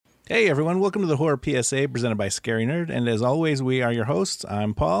Hey everyone, welcome to the Horror PSA presented by Scary Nerd, and as always, we are your hosts.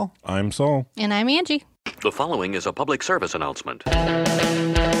 I'm Paul. I'm Saul. And I'm Angie. The following is a public service announcement. When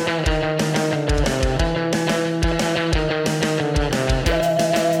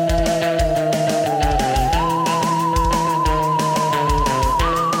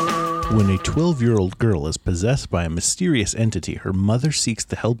a 12-year-old girl is possessed by a mysterious entity, her mother seeks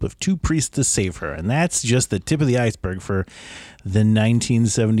the help of two priests to save her. And that's just the tip of the iceberg for the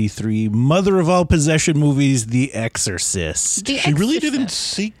 1973 mother of all possession movies, The Exorcist. She really didn't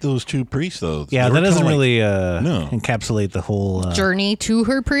seek those two priests, though. Yeah, that doesn't really encapsulate the whole... journey to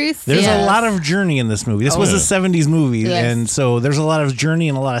her priest? There's a lot of journey in this movie. This was a 70s movie, and so there's a lot of journey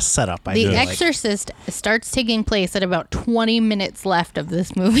and a lot of setup. The Exorcist starts taking place at about 20 minutes left of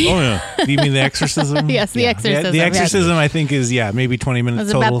this movie. Oh, yeah. You mean The Exorcism? Yes, The Exorcism. The Exorcism, I think, is, maybe 20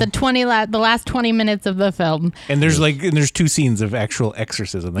 minutes total. It's about the last 20 minutes of the film. And there's two scenes of actual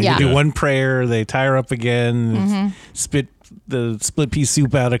exorcism. They do one prayer, they tie her up again, spit the split pea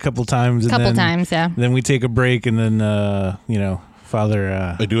soup out a couple times. Then we take a break, and then,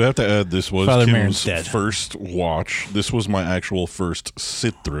 Father... I do have to add, this was Father Kim's first watch. This was my actual first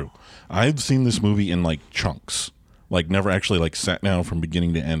sit-through. I've seen this movie in, chunks. Never actually, sat down from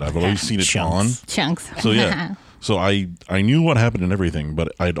beginning to end. I've always seen it Chunks. So, yeah. So I knew what happened and everything,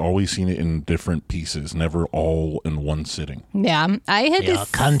 but I'd always seen it in different pieces, never all in one sitting. Yeah, I had Your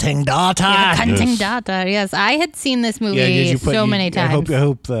cunting daughter. Cunting daughter. Yes, I had seen this movie many times. I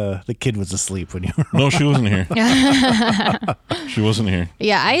hope the kid was asleep when you were. No, she wasn't here. She wasn't here.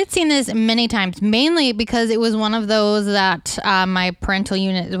 Yeah, I had seen this many times, mainly because it was one of those that my parental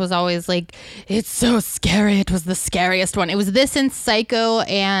unit was always like, "It's so scary." It was the scariest one. It was this and Psycho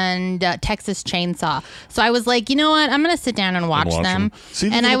and Texas Chainsaw. So I was like, you know what? I'm going to sit down and watch them.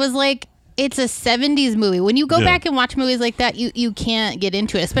 I was like, it's a 70s movie. When you go back and watch movies like that, you can't get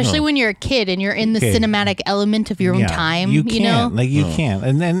into it, especially when you're a kid and you're in the cinematic element of your own time. You can't. You can't.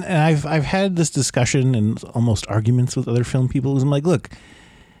 And I've had this discussion and almost arguments with other film people. I'm like, look,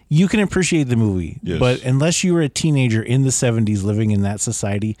 you can appreciate the movie, but unless you were a teenager in the 70s living in that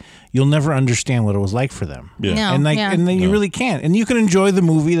society, you'll never understand what it was like for them. Yeah. You really can't. And you can enjoy the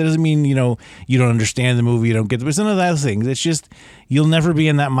movie. That doesn't mean, you don't understand the movie, you don't get it's none of those things. It's just you'll never be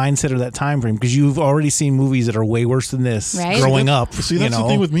in that mindset or that time frame because you've already seen movies that are way worse than this growing up. See, that's the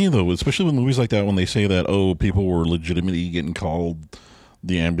thing with me, though, especially with movies like that when they say that, people were legitimately getting called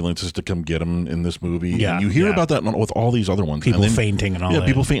the ambulances to come get them in this movie. Yeah, and you hear about that with all these other ones. People fainting and all that. Yeah,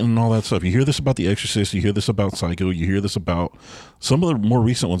 people fainting and all that stuff. You hear this about The Exorcist. You hear this about Psycho. You hear this about some of the more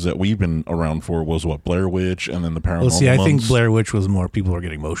recent ones that we've been around for was Blair Witch and then the Paranormal Months. I think Blair Witch was more people were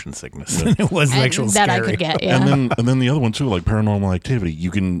getting motion sickness than it was actual that scary. I could get, yeah. And then the other one too, Paranormal Activity. You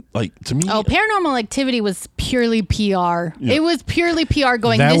can to me. Oh, Paranormal Activity was purely PR. Yeah. It was purely PR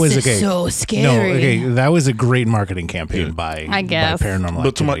going. This is so scary. No, that was a great marketing campaign by Paranormal Activity.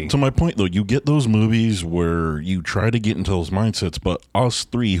 But to my point though, you get those movies where you try to get into those mindsets, but us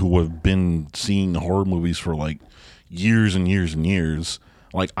three who have been seeing horror movies for years and years and years,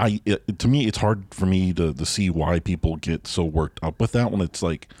 to me it's hard for me to see why people get so worked up with that when it's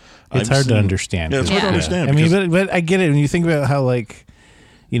it's hard to understand. Yeah, it's hard to understand. I mean, but I get it when you think about how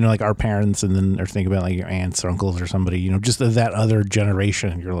our parents or think about your aunts or uncles or somebody, just that other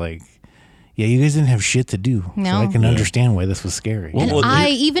generation. You're like, yeah, you guys didn't have shit to do. No. So I can understand why this was scary.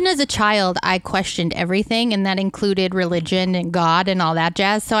 Even as a child, I questioned everything, and that included religion and God and all that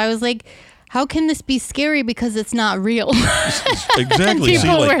jazz. So I was like, how can this be scary because it's not real? Exactly.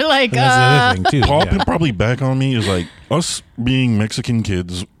 People were like, that's the other thing too. Paul probably back on me is us being Mexican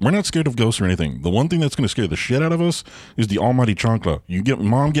kids, we're not scared of ghosts or anything. The one thing that's going to scare the shit out of us is the almighty chancla. You get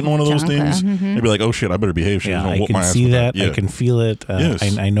mom getting one of those things, you'd be like, oh shit, I better behave. I can see that. I can feel it.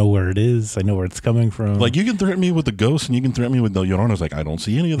 Yes. I know where it is. I know where it's coming from. You can threaten me with the ghost and you can threaten me with the Lloronas. I don't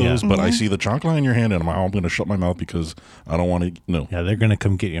see any of those, but I see the chancla in your hand and I'm going to shut my mouth because I don't want to. No. Yeah, they're going to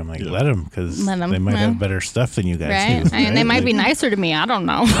come get you. I'm like, let them because they might have better stuff than you guys do. And they might be nicer to me. I don't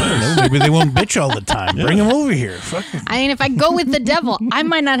know. Maybe they won't bitch all the time. Bring them over here. Fuck. I mean, if I go with the devil, I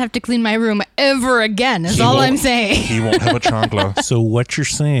might not have to clean my room ever again, is all I'm saying. He won't have a chancla. So what you're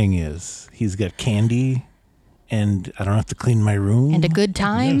saying is he's got candy and I don't have to clean my room? And a good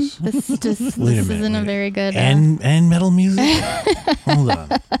time? Yes. This isn't a very good... And metal music? Hold on.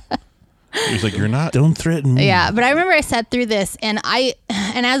 He's like, you're not. Don't threaten me. Yeah, but I remember I sat through this, and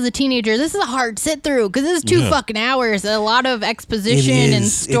as a teenager, this is a hard sit through because this is 2 fucking hours. A lot of exposition and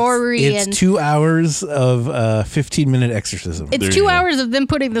story. It's 2 hours of 15-minute exorcism. It's 2 hours of them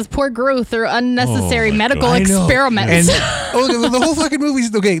putting this poor girl through unnecessary medical experiments. And, the whole fucking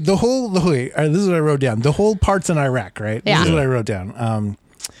movie's okay. This is what I wrote down. The whole part's in Iraq, right? Yeah. This is what I wrote down.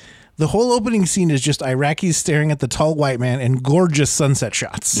 The whole opening scene is just Iraqis staring at the tall white man and gorgeous sunset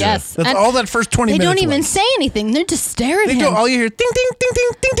shots. Yes. That's And all that first 20 They minutes don't even was. say anything. They're just staring They at go, him. all you hear, ding, ding, ding, ding,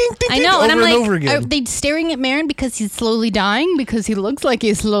 ding, ding, ding, I ding, know, over and I'm and like, over again. are they staring at Marin because he's slowly dying? Because he looks like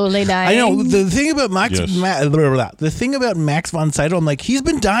he's slowly dying. I know. The thing about Max, Yes. the thing about Max von Sydow, I'm like, he's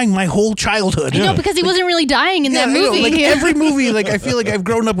been dying my whole childhood. I know, because he wasn't really dying in that I know, movie. like every movie, like I feel like I've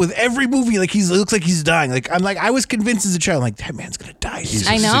grown up with every movie. Like it looks like he's dying. Like I was convinced as a child, like that man's gonna die. He's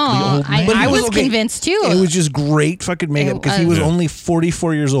I a sickly know. old man. But I he was okay. convinced too. It was just great fucking makeup It because he was was. only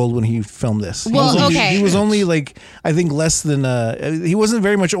 44 years old when he filmed this. He Well, was only, okay. He was only like I think less than he wasn't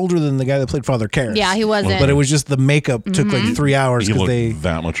very much older than the guy that played Father Karras. Yeah, he wasn't. But it was just the makeup took like 3 hours He because looked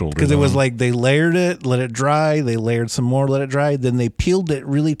that much older. because it than was him. like they layered it, let it dry, they layered some more, let it dry, then they peeled it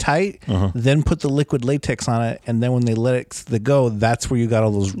really tight, then put the liquid latex on it, and then when they let it go, that's where you got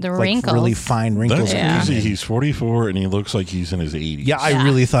all those The like wrinkles. really fine wrinkles. That's Yeah. crazy. He's 44 and he looks like he's in his 80s. Yeah, I Yeah.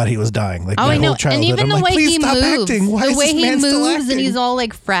 really thought he was dying. Like Oh, my I know, whole childhood. and even I'm the like, way please he stop moves, acting. Why the is way this he man still moves, acting? and he's all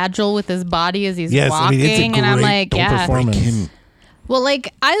like fragile with his body as he's Yes, I walking, mean, it's a and I'm great like, yeah. performance. Well,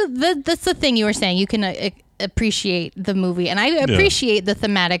 like that's the thing you were saying. You can appreciate the movie, and I appreciate the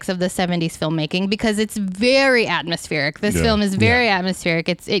thematics of the 70s filmmaking because it's very atmospheric. This Yeah. film is very atmospheric.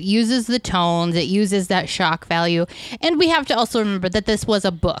 It uses the tones, it uses that shock value, and we have to also remember that this was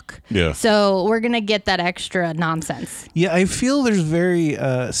a book. Yeah. So we're gonna get that extra nonsense. Yeah, I feel there's very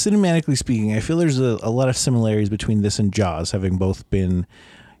cinematically speaking, I feel there's a lot of similarities between this and Jaws, having both been,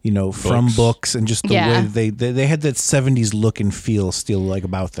 from books and just the Yeah. way they had that 70s look and feel still like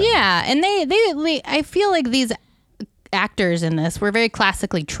about them. Yeah, and they I feel like these actors in this were very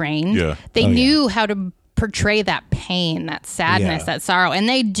classically trained. Yeah. They knew how to portray that pain, that sadness, Yeah. that sorrow, and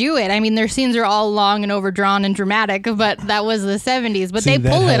they do it. I mean, their scenes are all long and overdrawn and dramatic, but that was the 70s. But See, they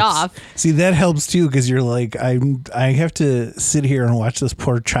that pull it helps. off. See, that helps too because you're like, I have to sit here and watch this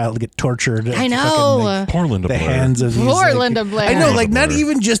poor child get tortured. I at know. fucking, like, Poor Linda the Blair. hands of these, Poor like- Linda Blair. I know, Linda like not Blair.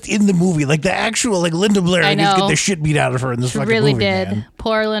 even just in the movie, like the actual like Linda Blair. I just know. get the shit beat out of her in this She fucking really movie. did. Man.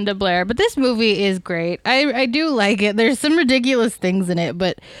 Poor Linda Blair. But this movie is great. I do like it. There's some ridiculous things in it,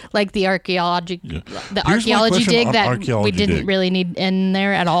 but like the archaeology Yeah. the Here's my archaeology question dig on that we archaeology didn't dig. really need in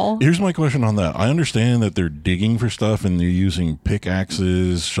there at all. Here's my question on that. I understand that they're digging for stuff and they're using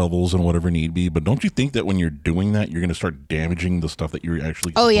pickaxes, shovels, and whatever need be, but don't you think that when you're doing that, you're going to start damaging the stuff that you're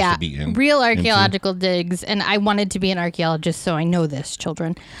actually Oh supposed yeah, to be in? real into? archaeological digs, and I wanted to be an archaeologist, so I know this,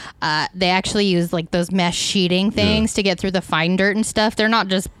 children. They actually use like those mesh sheeting things to get through the fine dirt and stuff. They're not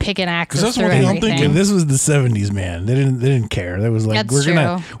just picking axes 'Cause that's through what I'm everything. thinking. And this was the 70s, man. They didn't care. They was like, That's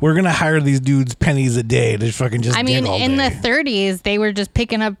we're gonna hire these dudes pennies a day to fucking just I mean, dig all in day. the 30s, they were just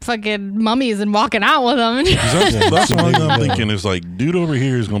picking up fucking mummies and walking out with them. That's what big I'm deal. thinking is like, dude over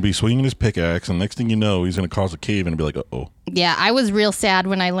here is going to be swinging his pickaxe, and next thing you know, he's going to cause a cave and be like, uh-oh. Yeah, I was real sad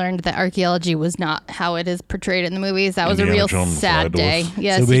when I learned that archaeology was not how it is portrayed in the movies. That was a Indiana real Jones sad lied to day. us.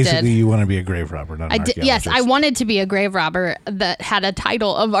 Yes, so he basically, did. you want to be a grave robber, not an I did. Yes, I archaeologist. wanted to be a grave robber that had a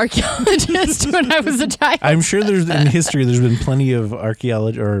title of archaeologist when I was a child. I'm sure there's in history there's been plenty of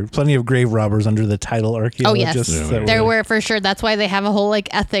archaeology or plenty of grave robbers under the title Oh archaeologist. yes, Yeah, there were for sure. That's why they have a whole like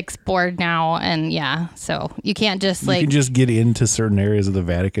ethics board now, and yeah, so you can't just You like can just get into certain areas of the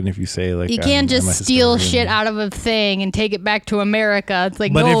Vatican if you say like you can't I'm a just steal historian. shit out of a thing and take it back to America. It's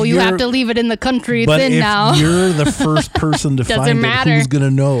like But no, if you have you're- to leave it in the country it's But in if now. you're the first person to Doesn't find matter. it, who's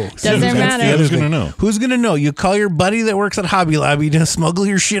gonna know? Doesn't That's the matter. other Who's thing. gonna know? Who's gonna know? You call your buddy that works at Hobby Lobby to smuggle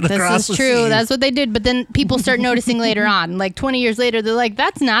your shit across This the is true. sea. That's what they did. But then people start noticing later on, like 20 years later, they're like,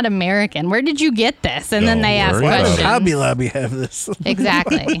 "That's not American. Where did you get this?" And then Don't they ask worry about it. Why does questions. Hobby Lobby have this?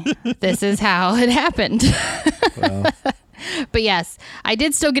 Exactly. This is how it happened. But yes, I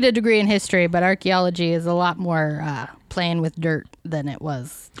did still get a degree in history, but archaeology is a lot more playing with dirt than it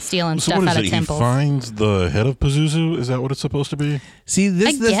was stealing So stuff what out is of it? He temples. finds the head of Pazuzu? Is that what it's supposed to be? See,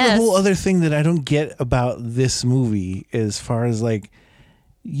 that's the guess. whole other thing that I don't get about this movie as far as like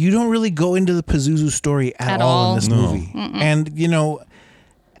you don't really go into the Pazuzu story at all in this No. movie. And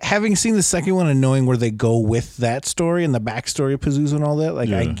having seen the second one and knowing where they go with that story and the backstory of Pazuzu and all that, like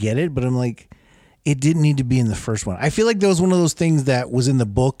I Yeah. get it, but I'm like, it didn't need to be in the first one. I feel like that was one of those things that was in the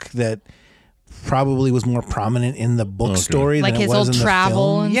book that probably was more prominent in the book story Like than it his was old in the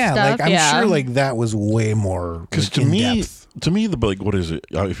travel film. and yeah, stuff, like I'm yeah. sure like that was way more Because like, to in me, depth. what is it?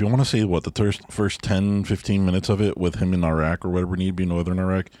 If you want to say what the first 10, 15 minutes of it with him in Iraq or whatever need to be in northern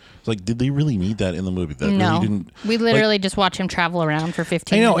Iraq, it's like, did they really need that in the movie? That No, really didn't. we literally just watch him travel around for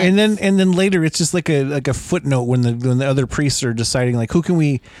 15 I know, minutes. and then later it's just like a footnote when the other priests are deciding like who can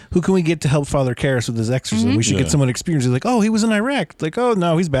we get to help Father Karras with his exorcism? We should Yeah. get someone experienced. He's like, oh, he was in Iraq. Like, oh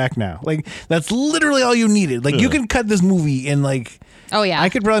no, he's back now. Like that's literally all you needed. Like you Yeah. can cut this movie in like Oh, yeah. I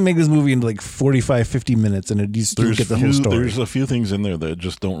could probably make this movie into like 45, 50 minutes and you still get the whole story. There's a few things in there that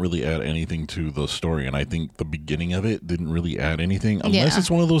just don't really add anything to the story, and I think the beginning of it didn't really add anything, unless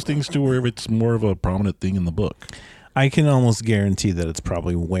it's one of those things too where it's more of a prominent thing in the book. I can almost guarantee that it's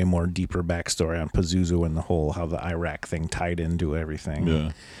probably way more deeper backstory on Pazuzu and the whole how the Iraq thing tied into everything.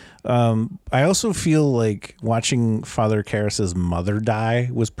 Yeah. I also feel like watching Father Karras's mother die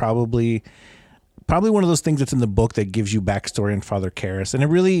was probably one of those things that's in the book that gives you backstory on Father Karras, and it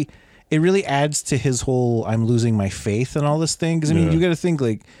really adds to his whole "I'm losing my faith" and all this thing. Because I mean, you got to think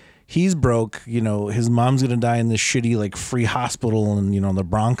like he's broke. You know, his mom's gonna die in this shitty like free hospital in in the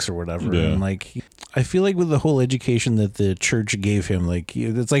Bronx or whatever, and like. I feel like with the whole education that the church gave him, like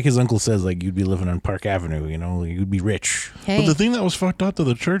it's like his uncle says, like you'd be living on Park Avenue, you'd be rich. Hey. But the thing that was fucked up to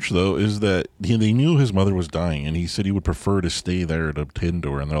the church, though, is that they knew his mother was dying, and he said he would prefer to stay there to tend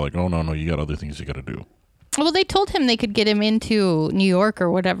to her, and they're like, oh, no, you got other things you got to do. Well, they told him they could get him into New York or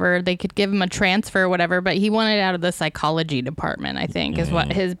whatever. They could give him a transfer or whatever, but he wanted out of the psychology department, I think, is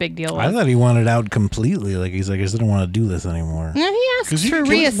what his big deal was. I thought he wanted out completely. Like, he's like, I just don't want to do this anymore. No, he asks for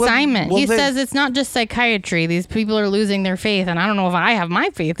reassignment. Well, he says it's not just psychiatry. These people are losing their faith, and I don't know if I have my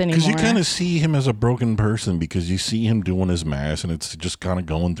faith anymore. Because you kind of see him as a broken person because you see him doing his mass, and it's just kind of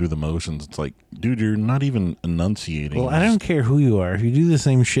going through the motions. It's like, dude, you're not even enunciating. Well, I don't care who you are. If you do the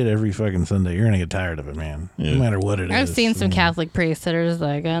same shit every fucking Sunday, you're going to get tired of it, man. Yeah. No matter what it is. I've seen some Catholic priests that are just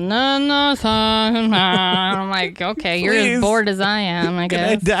like, no, son. I'm like, okay, you're as bored as I am, I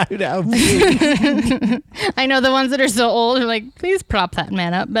guess. Can I die now, please? I know the ones that are so old are like, please prop that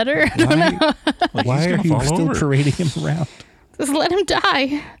man up better. Why are you still parading him around? Just let him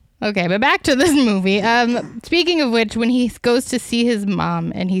die. Okay, but back to this movie. Speaking of which, when he goes to see his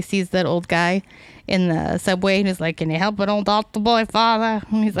mom and he sees that old guy in the subway and he's like, can you help an old altar boy, father?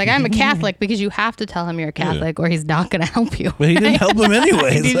 And he's like, I'm a Catholic, because you have to tell him you're a Catholic or he's not going to help you. But he didn't help him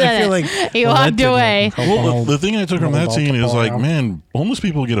anyways. He I feel like he walked away. Well, the thing I took from that scene is like, man, homeless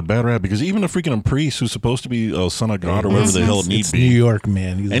people get a bad rap because even a freaking priest who's supposed to be a son of God or whatever the hell it needs it's to be. New York,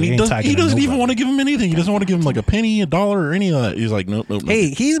 man. He's And like, he doesn't even want to give him anything. He doesn't want to give him like a penny, a dollar, or any of that. He's like, nope. Hey,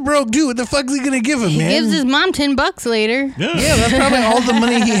 he's broke, dude. What the fuck is he going to give him, He man? gives his mom $10 later. Yeah, that's probably all the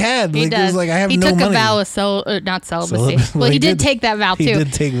money he had. He Like, does. It was like, I have he no took money. a vow of not celibacy. Well, Well, he did take that vow too. He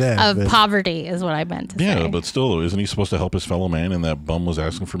did take that. Of but- poverty is what I meant to say. Yeah, but still, though, isn't he supposed to help his fellow man? And that bum was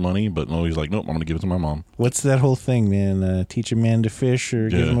asking for money, but no, he's like, nope, I'm going to give it to my mom. What's that whole thing, man? Teach a man to fish or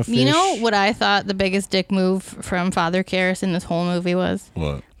give him a fish? You know what I thought the biggest dick move from Father Karras in this whole movie was?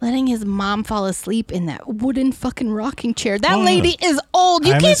 What? Letting his mom fall asleep in that wooden fucking rocking chair. That lady is old.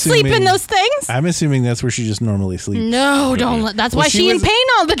 You can't sleep in those things. I'm assuming that's where she just normally sleeps. No, don't. That's why she's in pain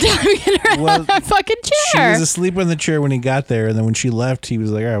all the time in her fucking She chair. was asleep in the chair when he got there, and then when she left, he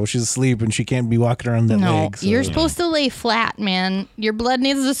was like, all right, well, she's asleep, and she can't be walking around that No, leg. So. you're supposed to lay flat, man. Your blood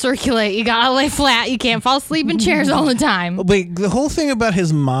needs to circulate. You gotta lay flat. You can't fall asleep in chairs all the time. Wait, the whole thing about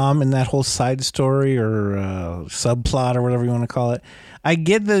his mom and that whole side story or subplot or whatever you want to call it, I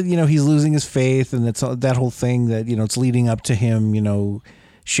get that, he's losing his faith and that's that whole thing that, it's leading up to him,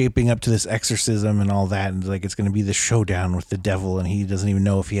 shaping up to this exorcism and all that. And like, it's going to be the showdown with the devil and he doesn't even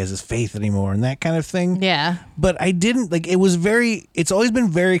know if he has his faith anymore and that kind of thing. Yeah. But I didn't it's always been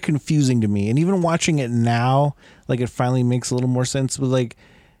very confusing to me. And even watching it now, like it finally makes a little more sense. But like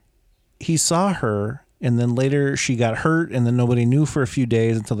he saw her and then later she got hurt and then nobody knew for a few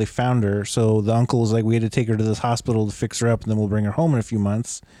days until they found her. So the uncle was like, we had to take her to this hospital to fix her up and then we'll bring her home in a few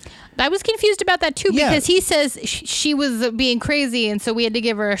months. I was confused about that too because he says she was being crazy and so we had to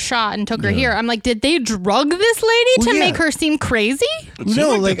give her a shot and took her here. I'm like, did they drug this lady to make her seem crazy?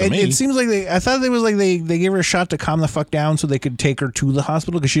 No, it seems like I thought it was like they gave her a shot to calm the fuck down so they could take her to the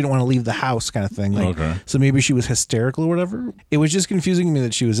hospital because she didn't want to leave the house kind of thing. Like, okay. So maybe she was hysterical or whatever. It was just confusing to me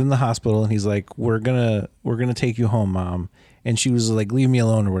that she was in the hospital and he's like, we're gonna take you home, Mom. And she was like, leave me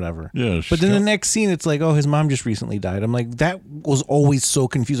alone or whatever. Yeah. But then the next scene, it's like, oh, his mom just recently died. I'm like, that was always so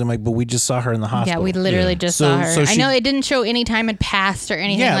confusing. I'm like, but we just saw her in the hospital. Yeah, we literally just saw her. So I know it didn't show any time had passed or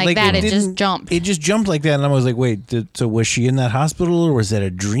anything like that. It just jumped. It just jumped like that. And I was like, wait, so was she in that hospital or was that a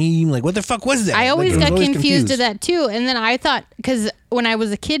dream? Like, what the fuck was that? I always got confused to that too. And then I thought, because when I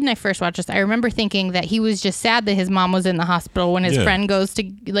was a kid and I first watched this, I remember thinking that he was just sad that his mom was in the hospital when his friend goes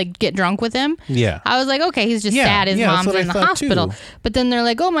to like get drunk with him. Yeah. I was like, okay, he's just sad his mom's in the hospital. Too. But then they're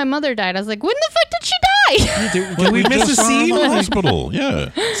like, oh, my mother died. I was like, when the fuck did she Why? Did we miss a scene? In the hospital.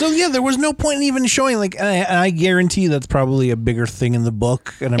 Yeah. So yeah, there was no point in even showing. Like, and I guarantee that's probably a bigger thing in the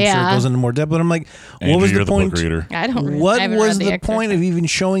book, and I'm sure it goes into more depth. But I'm like, Andrew, what was you're the point? book reader. I don't. What I haven't was read the Exorcist. point of even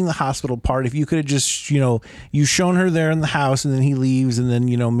showing the hospital part? If you could have just, you shown her there in the house, and then he leaves, and then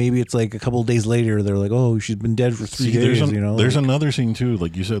maybe it's like a couple of days later, they're like, oh, she's been dead for 3 days. There's another scene too,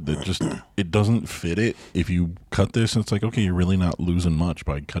 like you said, that just it doesn't fit it. If you cut this, it's like, okay, you're really not losing much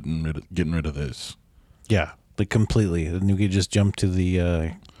by getting rid of this. Yeah, like completely. And you could just jump to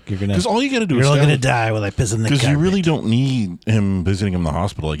the. Because all you got to do you're is all gonna die while I piss in the because you carpet. really don't need him visiting him in the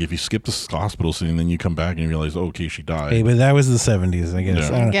hospital. Like if you skip the hospital scene, then you come back and you realize, oh, okay, she died. Hey, but that was the 70s, I guess.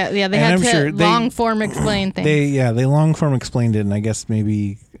 Yeah. I don't know. Yeah, they And had I'm to sure long form explain things. They long form explained it, and I guess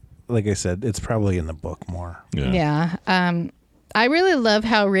maybe, like I said, it's probably in the book more. Yeah. I really love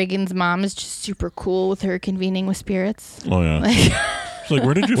how Reagan's mom is just super cool with her convening with spirits. Oh yeah. Like, It's like,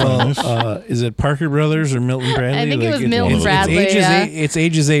 where did you find this? Is it Parker Brothers or Milton Bradley? I think it was it's- Milton it's Bradley, ages yeah. it's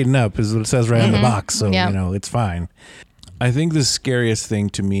ages 8 and up is what it says right on the box, so Yep. it's fine. I think the scariest thing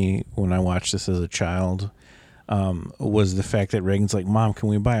to me when I watched this as a child was the fact that Reagan's like, Mom, can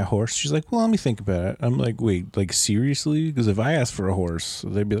we buy a horse? She's like, well, let me think about it. I'm like, wait, like seriously? Because if I asked for a horse,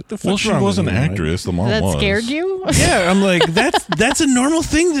 they'd be like, the fuck's Well, she wrong was with an you? actress. The mom that was. scared you? Yeah, I'm like, that's a normal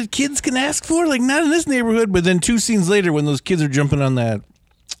thing that kids can ask for. Like, not in this neighborhood. But then 2 scenes later, when those kids are jumping on that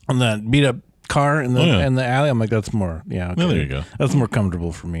beat up car in the alley, I'm like, that's more. Yeah, okay. Well, there you go. That's more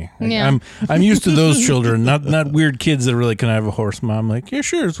comfortable for me. Like, Yeah. I'm used to those children, not weird kids that are like, can I have a horse, Mom? Like, yeah,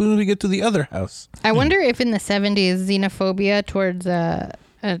 sure. As soon as we get to the other house. I wonder if in the 70s, xenophobia towards a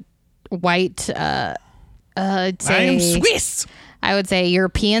white, I'd say, I am Swiss. I would say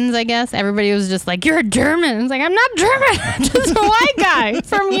Europeans, I guess. Everybody was just like, you're a German. It's like, I'm not German. I'm just a white guy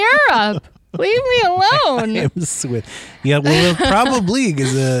from Europe. Leave me alone. I am Swiss. Yeah, well, probably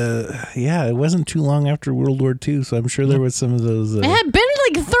because it wasn't too long after World War II, so I'm sure there was some of those. It had been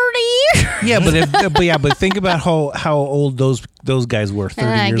like 30 years. Yeah, but think about how old those guys were 30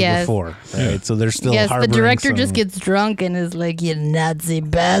 I years guess. before, right? So they're still Yes, the harboring director some- just gets drunk and is like, you Nazi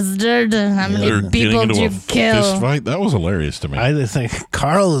bastard. How many They're people getting did into you a fist kill? fight. That was hilarious to me. I just think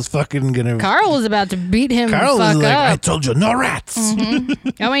Carl is fucking gonna. Carl was about to beat him Carl the was fuck like, I up. told you, no rats.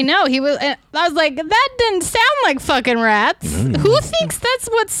 Oh, I know. He was. I was like, that didn't sound like fucking rats. Who thinks that's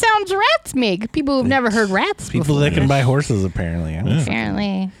what sounds rats make? People who've never heard rats People before. that can buy horses, apparently.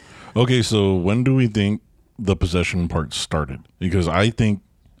 Apparently. Okay, so when do we think the possession part started? Because I think,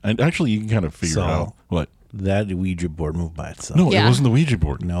 and actually you can kind of figure it out. What? That Ouija board moved by itself. No, Yeah. it wasn't the Ouija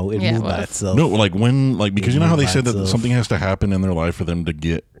board. No, it Yeah, moved it by was. itself. No, like when, like because It you know how they moved by said that itself. something has to happen in their life for them to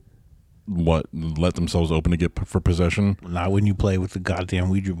get let themselves open to get for possession. Not when you play with the goddamn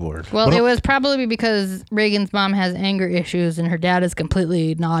Ouija board. Well, But- it was probably because Reagan's mom has anger issues and her dad is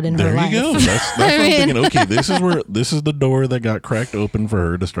completely not in her There life. you go. That's what I'm mean- thinking. Okay, this is the door that got cracked open for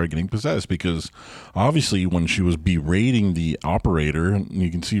her to start getting possessed. Because obviously, when she was berating the operator, and you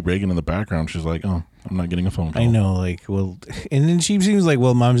can see Reagan in the background, she's like, "Oh, I'm not getting a phone call." I know, like, well, and then she seems like,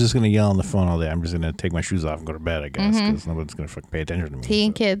 well, Mom's just gonna yell on the phone all day. I'm just gonna take my shoes off and go to bed, I guess, because nobody's gonna fucking pay attention to me.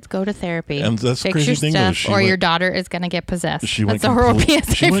 Teen kids, go to therapy. And that's the Fix crazy your thing, stuff, though, she or went- your daughter is going to get possessed. She That's went a horrible complete,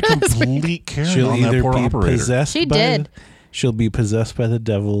 PSA she went for this week. complete Karen She'll on that either poor be operator. possessed. She by did. She'll be possessed by the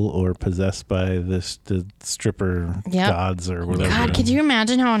devil or possessed by the stripper Yep. gods or whatever. God, could you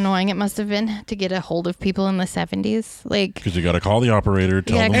imagine how annoying it must have been to get a hold of people in the 70s? Like, Because you got to call the operator,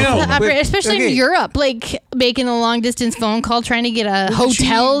 tell yeah, them 'cause the the phone number. operator- especially okay. in Europe, like making a long distance phone call, trying to get a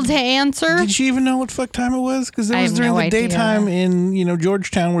hotel to answer. Did she even know what fuck time it was? Because it I was have during no the idea. daytime in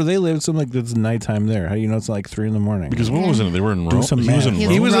Georgetown where they lived. So I'm like, it's nighttime there. How do you know it's like 3 a.m? Because what was it? They were in Rome. some He was in math.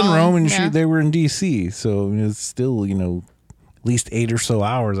 Rome. He was in Rome, Rome, and yeah. they were in D.C. So it's still at least 8 or so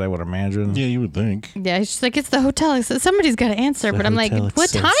hours, I would imagine. Yeah, you would think. Yeah, she's like, it's the hotel. I said, somebody's got to answer. the But I'm like, Hotel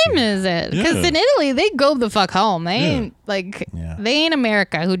what Excelsior. time is it? Because Yeah. in Italy, they go the fuck home. They ain't like, Yeah. they ain't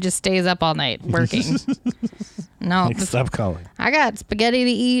America who just stays up all night working. No, Like, stop calling. I got spaghetti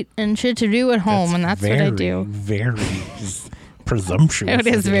to eat and shit to do at home, and that's what I do. Very presumptuous. It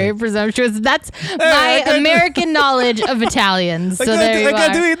is of you. very presumptuous. That's my American knowledge of Italians. So there you I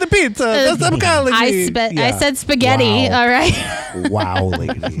got to are. eat the pizza. That's stop calling me. I said spaghetti. Wow. All right. Wow,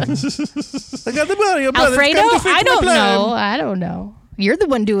 ladies. I got the money. Alfredo? I don't know. I don't know. You're the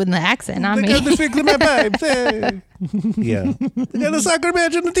one doing the accent, not I me. got to fix my pipes. Hey. Yeah. I got a soccer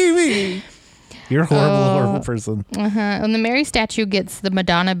match on the TV. You're a horrible person. And the Mary statue gets the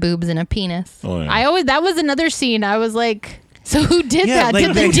Madonna boobs and a penis. Oh, yeah. That was another scene. I was like, So who did that? like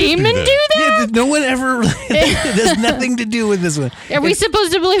Did they the do demon do that? Yeah, no one ever. It has nothing to do with this one. Are we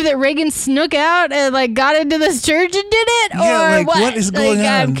supposed to believe that Reagan snuck out and like got into this church and did it, or Yeah, like what is going on?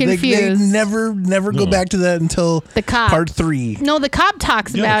 I'm confused. They never go back to that until The cop. part 3. No, the cop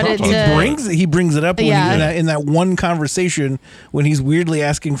talks about cop it. talks He brings it up when Yeah. in that one conversation when he's weirdly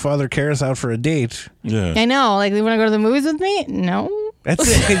asking Father Karras out for a date. Yeah. I know. Like, you want to go to the movies with me? No. That's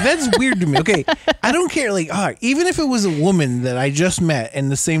it. Okay, that's weird to me. Okay, I don't care. Like, even if it was a woman that I just met,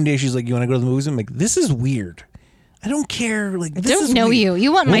 and the same day she's like, "You want to go to the movies?" I'm like, "This is weird." I don't care. Like, this Don't is know weird. you.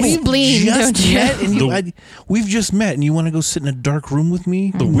 You want my We've spleen, just don't you? met and we've just met, and you want to go sit in a dark room with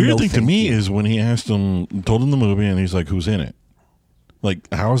me? The weird thing to thank me you. is when he told him the movie, and he's like, "Who's in it?" Like,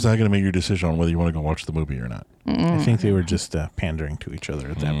 how is that going to make your decision on whether you want to go watch the movie or not? I think they were just pandering to each other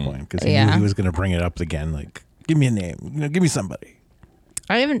at that point because he Yeah. knew he was going to bring it up again. Like, give me a name. Give me somebody.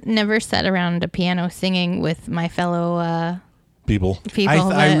 I've never sat around a piano singing with my fellow People.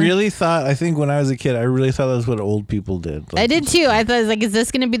 people. I but- really thought. I think when I was a kid, I really thought that's what old people did. I did too. I thought, like, is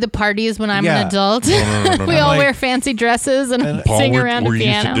this going to be the parties when I'm Yeah. an adult? No. We all Like- wear fancy dresses and Paul, sing we're around a used to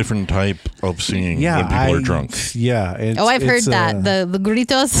piano. different type of singing Yeah, when people are drunk. Yeah. Oh, I've heard that. The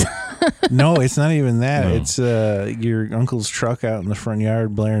gritos. No, it's not even that. No. It's your uncle's truck out in the front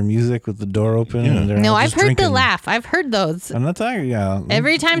yard blaring music with the door open. Yeah. And they're No, all I've just heard drinking. the laugh. I've heard those. I'm not talking. Yeah.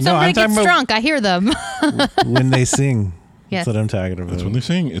 Every time No, somebody I'm talking gets about drunk, I hear them. when they sing. Yes. That's what I'm talking about. That's when they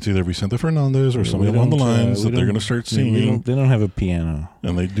sing. It's either Vicente Fernandez or somebody We along the don't, lines we that they're don't- going to start we singing, They don't have a piano.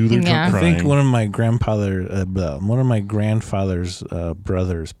 and they do their Yeah. drunk I crying. think one of my grandfather's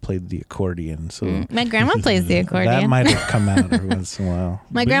brothers played the accordion. So My grandma plays the that accordion. might have come out every once in a while.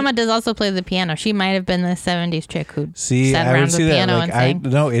 My grandma does also play the piano. She might have been the 70s chick who See, sat I around would the see that. piano Like, and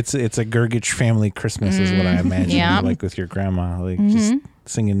sang. no, it's a Gergich family Christmas is what I imagine. yeah. Like with your grandma, like just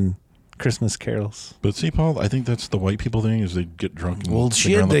singing Christmas carols. But see, Paul, I think that's the white people thing is they get drunk and Well,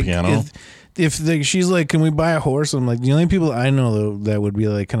 sing around the piano. She's like, can we buy a horse? I'm like, the only people I know that would be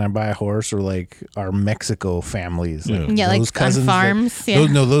like, can I buy a horse? Or like our Mexico families. Yeah. Yeah, like on farms, yeah.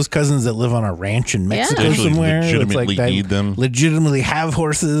 Those cousins that live on a ranch in Mexico Yeah. Actually somewhere. It's legitimately that need them. Legitimately have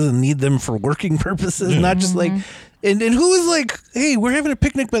horses and need them for working purposes, not just like. And who is like, hey, we're having a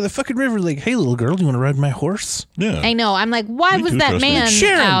picnic by the fucking river. Like, hey, little girl, do you want to ride my horse? Yeah. I know. I'm like, why Me was too, that trust me. man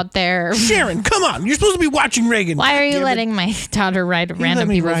Sharon. out there? Sharon, come on. You're supposed to be watching Reagan. Why are you Damn it. letting my daughter ride You random let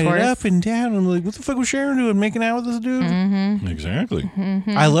me people's ride horse? it up and down. I'm like, what the fuck was Sharon doing? Making out with this dude? Exactly.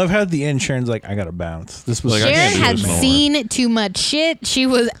 I love how at the end Sharon's like, I gotta bounce. This was Like, I Sharon can't do had this no more. seen too much shit. She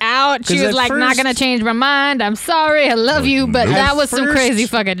was out. She 'Cause was at like, not first- going to change my mind. I'm sorry. I love you. But At that was some first- crazy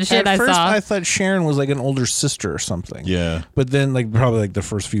fucking shit at I first, saw. I thought Sharon was like an older sister or something. Yeah. But then, like, probably like the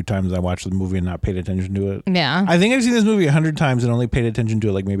first few times I watched the movie and not paid attention to it. Yeah. I think I've seen this movie 100 times and only paid attention to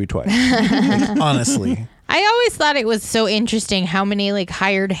it like maybe twice. Like, honestly. I always thought it was so interesting how many like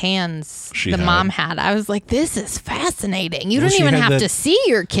hired hands She the had. mom had. I was like, this is fascinating. You Well, don't she even had have that- to see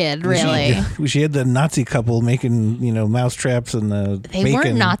your kid, really. She had the Nazi couple making, mouse traps and the They bacon.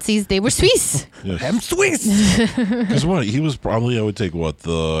 weren't Nazis. They were Swiss. Yes. I'm Swiss. Because what? He was probably, I would take what?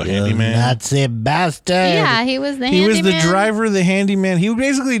 The handyman? Nazi bastard. Yeah, he was the He was the handyman. driver, the handyman. He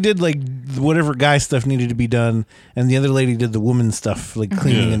basically did like whatever guy stuff needed to be done, and the other lady did the woman stuff, like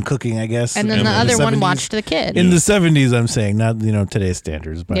cleaning Yeah. and cooking, I guess. And then And the in other the one 70s. watched the kid. In the 70s, I'm saying, not today's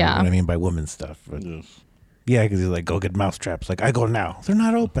standards, but Yeah. what I mean by woman stuff. But Yes. yeah, because he's like, go get mouse traps. Like, I go now. They're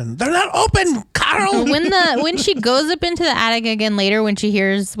not open. They're not open, Carl. when she goes up into the attic again later, when she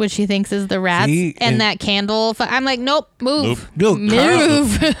hears what she thinks is the rats See, and and- that candle, I'm like, nope, move, No,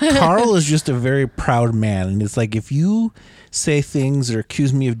 move. Carl is just a very proud man, and it's like if you say things or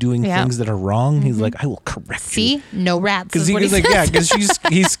accuse me of doing Yeah. things that are wrong, he's like, I will correct you. See, no rats. Because Is what he like, says. yeah, because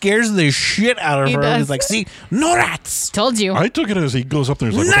he scares the shit out of He her. does. He's like, see, no rats. Told you. I took it as he goes up there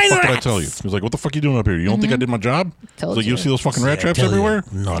and he's like, what 9 the fuck did I rats. tell you? He's like, what the fuck you doing up here? You don't think I did my job? Told He's like, you. you see those fucking rat I traps tell you, everywhere?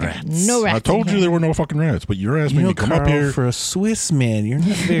 no rats. No rats. I told in you here. there were no fucking rats, but your ass made me come Carl, up here. for a Swiss man, you're not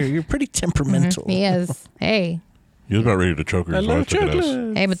very. You're pretty temperamental. He is. Hey. He was about ready to choke her. I So I love took it as.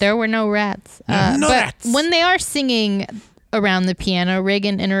 chocolate. Hey, but there were no rats. No but rats. when they are singing around the piano,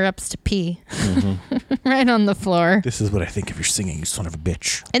 Reagan interrupts to pee right on the floor. This is what I think if you're singing, you son of a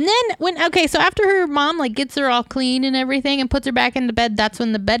bitch. And then so after her mom like gets her all clean and everything and puts her back into bed, that's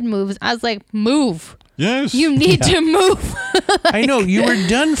when the bed moves. I was like, move. Yes. You need to move. I know you were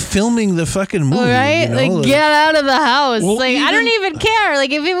done filming the fucking movie. All right, like get out of the house. Well, like I don't even- even care.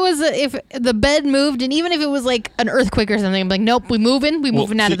 Like if the bed moved, and even if it was like an earthquake or something, I'm like, nope, we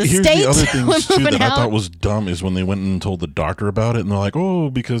moving out of the here's state. the other We're things too moving that I out. thought was dumb is when they went and told the doctor about it, and they're like,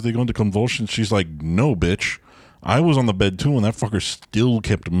 "Oh, because they go into convulsions." She's like, "No, bitch, I was on the bed too, and that fucker still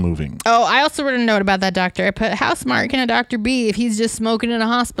kept moving. Oh, I also wrote a note about that doctor. I put, how smart can a doctor be if he's just smoking in a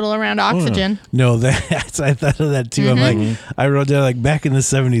hospital around oxygen? No, that's I thought of that too. I'm like, I wrote down like back in the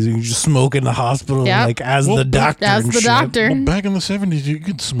 70s, you could just smoke in the hospital, Yep. like as the doctor. As and the shit. doctor. Well, back in the 70s, you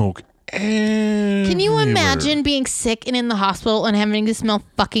could smoke. Can you imagine being sick and in the hospital and having to smell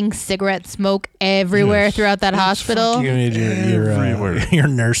fucking cigarette smoke everywhere throughout that hospital? Your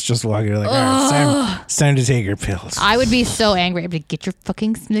nurse just walking in like, all right, it's time to take your pills. I would be so angry. I'd be like, get your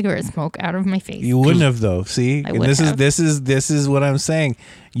fucking cigarette smoke out of my face. You wouldn't have though. See, I and would have. this is what I'm saying.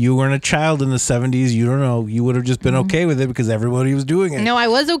 You weren't a child in the 70s. You don't know. You would have just been okay with it because everybody was doing it. No, I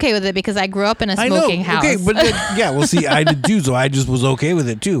was okay with it because I grew up in a I know. smoking house. Okay, but yeah, well, see, I did too, so I just was okay with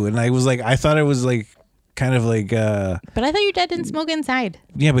it too, and I was like, I thought it was like, kind of like. But I thought your dad didn't smoke inside.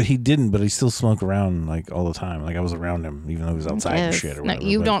 Yeah, but he didn't. But he still smoked around like all the time. Like I was around him, even though he was outside and shit or whatever. No,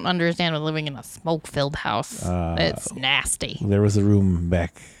 you but don't understand what living in a smoke-filled house. It's nasty. There was a room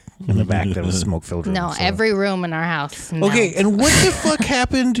back in the back that was smoke-filled. Room, No, so. every room in our house smells. Okay, and what the fuck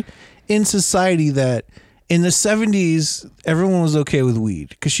happened in society that in the 70s everyone was okay with weed?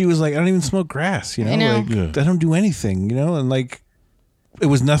 Because she was like, I don't even smoke grass, you know? I know. Like I don't do anything, you know? And like it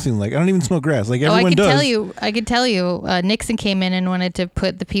was nothing. Like I don't even smoke grass. Like everyone does. I could tell you, Nixon came in and wanted to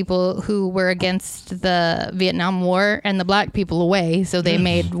put the people who were against the Vietnam War and the black people away, so they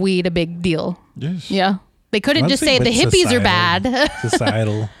made weed a big deal. Yes. Yeah. They couldn't just say But the hippies societal- are bad.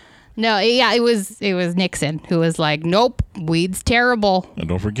 Societal. No, yeah, it was Nixon who was like, nope, weed's terrible. And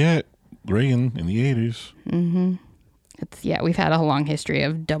don't forget, Reagan in the 80s. We've had a long history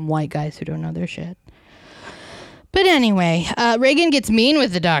of dumb white guys who don't know their shit. But anyway, Reagan gets mean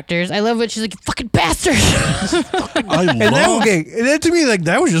with the doctors. I love what she's like, you fucking bastard. And that to me, like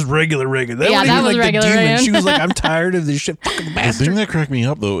that was just regular Reagan. That Yeah, wasn't that even was like regular the demon. Reagan. She was like, I'm tired of this shit, fucking The bastard. thing that cracked me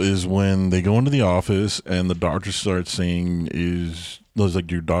up though is when they go into the office and the doctor starts saying, "Is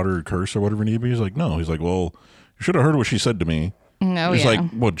like your daughter a curse or whatever it need be?" He's like, "No." He's like, "Well, you should have heard what she said to me." No, He's yeah. like,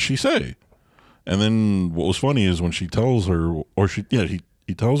 "What'd she say?" And then what was funny is when she tells her,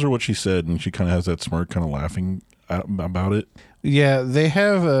 he tells her what she said, and she kind of has that smirk, kind of laughing about it. Yeah, they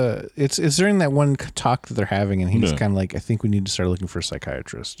have it's during that one talk that they're having, and he's kind of like, I think we need to start looking for a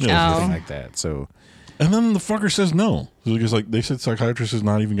psychiatrist or something like that. So, and then the fucker says no. Because like they said, psychiatrist is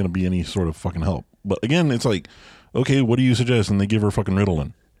not even going to be any sort of fucking help. But again, it's like, okay, what do you suggest? And they give her fucking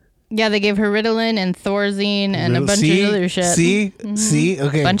Ritalin. Yeah, they gave her Ritalin and Thorazine and a bunch of other shit. See,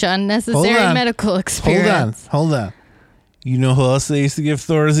 okay, Bunch of unnecessary medical experience. Hold on. You know who else they used to give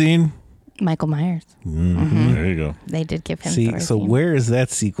Thorazine? Michael Myers. There you go. They did give him See, Thorazine. so where is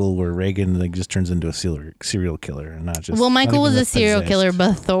that sequel where Reagan like just turns into a serial killer and not just? Well, Michael not was even a serial killer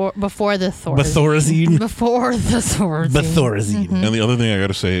possessed? before the Thorazine. Thorazine. Before the Thorazine. Thorazine. And the other thing I got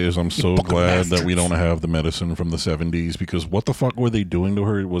to say is I'm so glad that we don't have the medicine from the 70s, because what the fuck were they doing to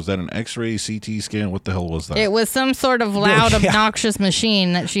her? Was that an X-ray, CT scan? What the hell was that? It was some sort of loud, Yeah. obnoxious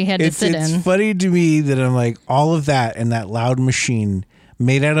machine that she had to sit It's in. funny to me that I'm like, all of that and that loud machine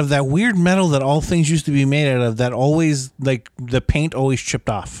made out of that weird metal that all things used to be made out of, that always, like, the paint always chipped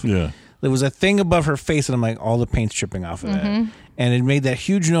off. Yeah. There was a thing above her face, and I'm like, all the paint's chipping off of that. And it made that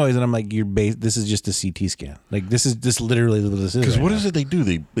huge noise, and I'm like, this is just a CT scan. Like, this literally what this is. Because right what now. is it they do?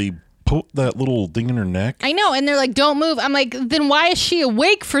 They put that little thing in her neck. I know, and they're like, don't move. I'm like, then why is she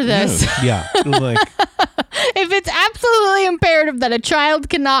awake for this? Yeah. It was like, If it's absolutely imperative that a child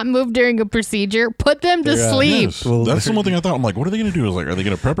cannot move during a procedure, put them to sleep. Yes. Well, That's the one thing I thought. I'm like, what are they going to do? I was like, are they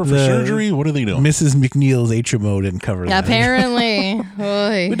going to prep her for The- surgery? What are they doing? Mrs. McNeil's HMO didn't cover that. Apparently.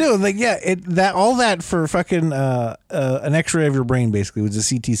 Oy. But no, like all that for fucking an X-ray of your brain basically was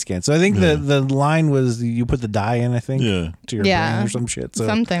a CT scan. So I think the line was you put the dye in, I think, to your brain or some shit. So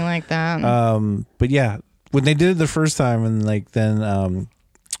Something like that. but yeah, when they did it the first time, and like then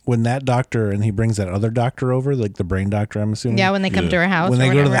when that doctor and he brings that other doctor over, like the brain doctor, I'm assuming. yeah, when they come to her house. When or they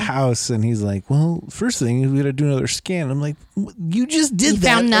go to the whatever. house and he's like, well, first thing is we got to do another scan. I'm like, you just did You that.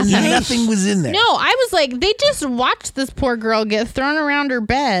 found nothing. And nothing was in there. No, I was like, they just watched this poor girl get thrown around her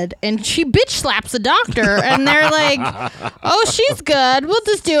bed, and she bitch slaps a doctor, and they're like, "Oh, she's good. We'll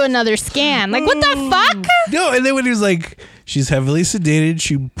just do another scan." Like, what the fuck? No, and then when he was like, she's heavily sedated,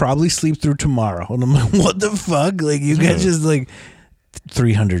 she'd probably sleep through tomorrow. And I'm like, what the fuck? Like, you guys just like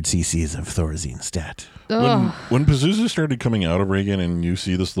 300 cc's of Thorazine stat. When Pazuzu started coming out of Reagan and you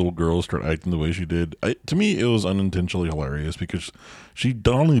see this little girl start acting the way she did, to me it was unintentionally hilarious because she not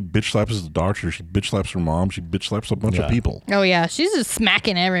only bitch slaps the doctor, she bitch slaps her mom, she bitch slaps a bunch of people. Oh yeah, she's just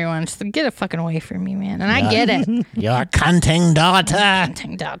smacking everyone. She's like, get it fucking away from me, man. And I get it. Your cunting daughter.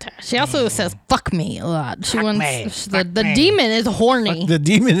 Cunting daughter. She also says "fuck me" a lot. She wants the demon is horny. The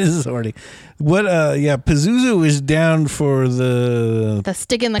demon is horny. What? Pazuzu is down for the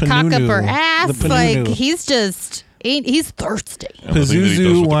sticking the cock up her ass. Like he's thirsty.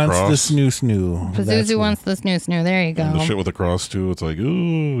 Pazuzu wants the snoo. Pazuzu wants the snoo. There you go. And the shit with the cross too. It's like,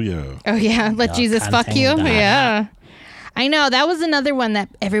 ooh, yeah. Oh yeah, let Jesus fuck you. Yeah. I know that was another one that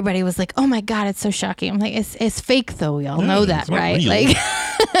everybody was like, "Oh my god, it's so shocking." I'm like, "It's fake though. Y'all know that, right? Real. Like,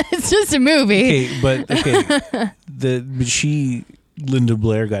 it's just a movie." Linda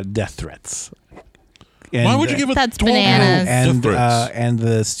Blair got death threats. And, why would you give a that's 12-year-old bananas. death threats? And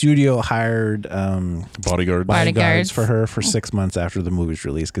the studio hired bodyguards for her for 6 months after the movie was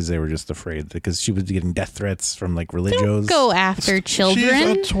released because they were just afraid because she was getting death threats from like religios. Don't go after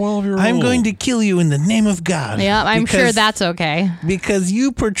children. She's a 12-year-old. I'm going to kill you in the name of God. Yeah, I'm sure that's okay. Because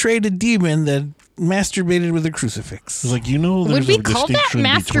you portrayed a demon that masturbated with a crucifix. It's like, there's Would we a call that distinction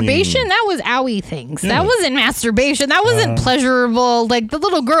masturbation? between- That was owie things. Yeah. That wasn't masturbation. That wasn't pleasurable. Like the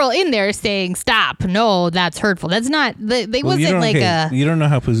little girl in there saying, "Stop." No, that's hurtful. That's not. They wasn't like a. You don't know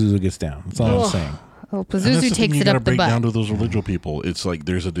how Pazuzu gets down. That's all I'm saying. Oh, And that's Pazuzu the thing takes you it gotta up the break down butt. to those religious people. It's like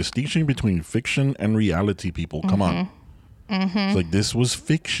there's a distinction between fiction and reality. People, come on. It's like this was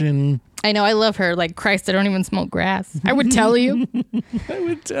fiction. I know. I love her. Like, Christ, I don't even smoke grass. I would tell you. I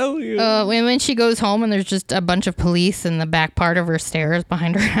would tell you. When she goes home and there's just a bunch of police in the back part of her stairs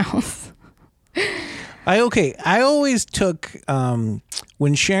behind her house. I always took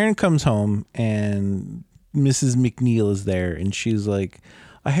when Sharon comes home and Mrs. McNeil is there and she's like,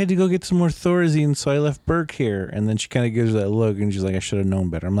 I had to go get some more Thorazine, so I left Burke here. And then she kind of gives that look and she's like, I should have known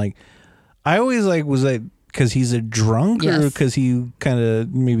better. I'm like, I always like, was like, because he's a drunk or because he kind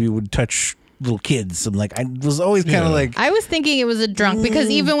of maybe would touch little kids? I'm like, I was always kind of like, I was thinking it was a drunk because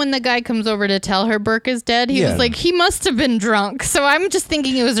even when the guy comes over to tell her Burke is dead, he was like, he must have been drunk. So I'm just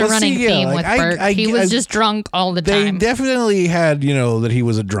thinking it was a running theme with Burke. He was just drunk all the time. They definitely had, that he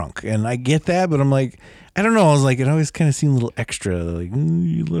was a drunk, and I get that, but I'm like, I don't know. I was like, it always kind of seemed a little extra. Like,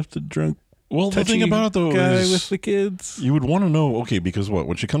 you left a drunk. Well, the thing about it though guy is with the kids. You would want to know, okay, because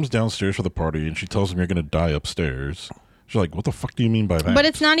when she comes downstairs for the party and she tells him you're going to die upstairs, she's like, "What the fuck do you mean by that?" But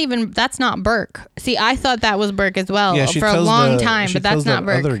it's not even. That's not Burke. See, I thought that was Burke as well for a tells long time, but that's not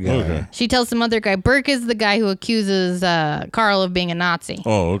Burke. Other guy. Okay. She tells some other guy. Burke is the guy who accuses Carl of being a Nazi.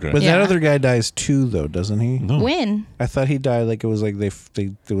 Oh, okay. But that other guy dies too, though, doesn't he? No. When? I thought he died. Like it was like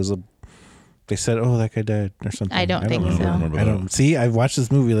they said, "Oh, that guy died" or something. I don't think so. I don't see. I've watched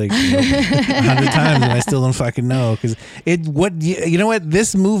this movie like 100 times, and I still don't fucking know because you know what?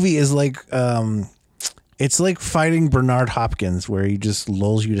 This movie is like. It's like fighting Bernard Hopkins, where he just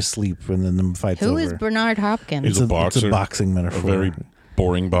lulls you to sleep and then the fight's over. Who is Bernard Hopkins? He's a boxer. It's a boxing metaphor. A very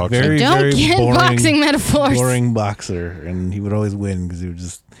boring boxer. Very, don't very get boring, boxing metaphors. Boring boxer, and he would always win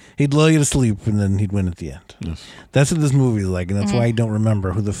because he'd lull you to sleep and then he'd win at the end. Yes. That's what this movie is like, and that's why I don't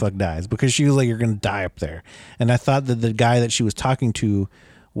remember who the fuck dies, because she was like, "You're gonna die up there," and I thought that the guy that she was talking to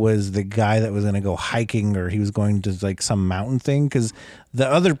was the guy that was gonna go hiking, or he was going to like some mountain thing, because the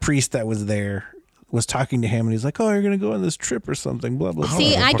other priest that was there was talking to him and he's like, "Oh, you're gonna go on this trip or something." Blah blah.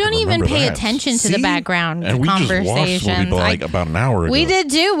 See, blah. I don't even pay attention to the background And we just watched conversations. this movie like about an hour ago. We did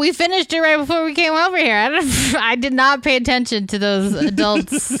too. We finished it right before we came over here. I did not pay attention to those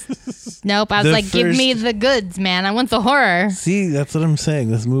adults. Nope. I was like, give me the goods, man. I want the horror. See, that's what I'm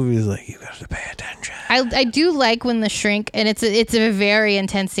saying. This movie is like, you got to pay attention. I do like when the shrink, and it's a very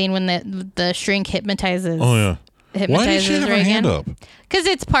intense scene when the shrink hypnotizes. Oh yeah. Hypnotizes Why did she have her hand up? Because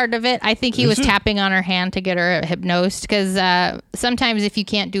it's part of it. I think he was tapping on her hand to get her hypnosed. Because sometimes if you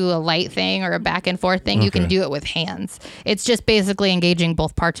can't do a light thing or a back and forth thing, you can do it with hands. It's just basically engaging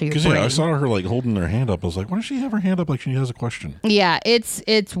both parts of your brain. Because I saw her like holding her hand up. I was like, why does she have her hand up like she has a question? Yeah,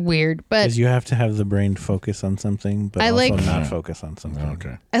 it's weird, but Because you have to have the brain focus on something, but also not focus on something.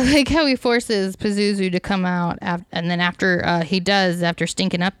 Okay. I like how he forces Pazuzu to come out, and then after he does, after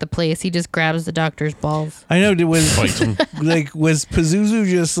stinking up the place, he just grabs the doctor's balls. I know. Fights him. Was Pazuzu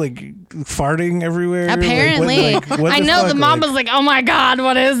just like farting everywhere? Apparently, What I know the mom was like, "Oh my god,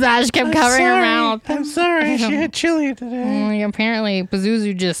 what is that?" She kept covering her mouth. I'm sorry, she had chili today. Apparently,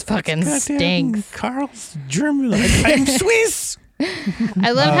 Pazuzu just fucking stinks. Carl's German. I'm Swiss.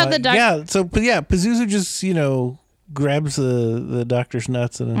 I love how the doctor. Pazuzu just grabs the doctor's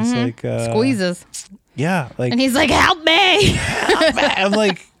nuts and it's like squeezes. Yeah, like, and he's like, "Help me!" I'm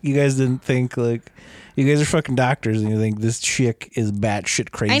like, you guys didn't think like you guys are fucking doctors and you think this chick is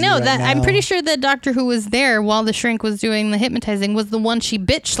batshit crazy. I know right that. now? I'm pretty sure the doctor who was there while the shrink was doing the hypnotizing was the one she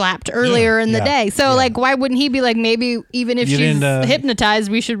bitch slapped earlier in the day. So like, why wouldn't he be like, maybe even if she's hypnotized,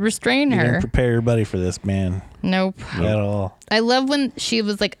 we should restrain her? Didn't prepare your buddy for this, man. Nope. At all. I love when she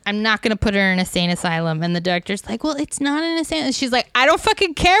was like, I'm not going to put her in a insane asylum. And the doctor's like, well, it's not an insane. She's like, I don't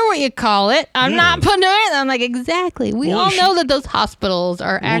fucking care what you call it. I'm not putting her in. I'm like, exactly. We all know that those hospitals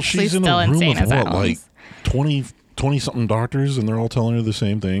are actually still insane asylums. Like 20 something doctors, and they're all telling her the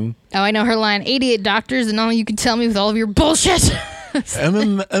same thing. Oh, I know her line, 88 doctors, and all you can tell me with all of your bullshit.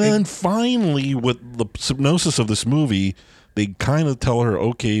 and then finally, with the hypnosis of this movie, they kind of tell her,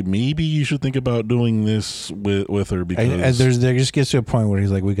 okay, maybe you should think about doing this with her because there just gets to a point where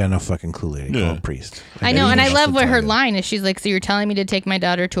he's like, we got no fucking clue, lady. Call a priest. I know, and I love what her line is. She's like, so you're telling me to take my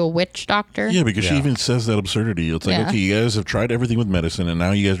daughter to a witch doctor? Yeah, because she even says that absurdity. It's like, okay, you guys have tried everything with medicine, and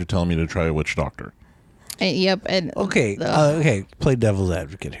now you guys are telling me to try a witch doctor. Yep. And okay, play devil's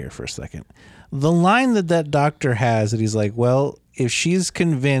advocate here for a second. The line that doctor has that he's like, well, if she's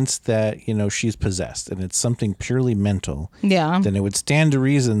convinced that, you know, she's possessed and it's something purely mental, then it would stand to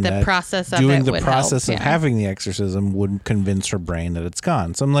reason that doing the process of having the exorcism would convince her brain that it's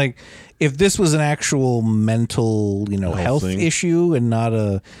gone. So I'm like, if this was an actual mental, you know, health issue and not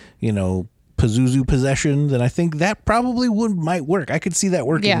a, you know, Pazuzu possession, then I think that probably might work. I could see that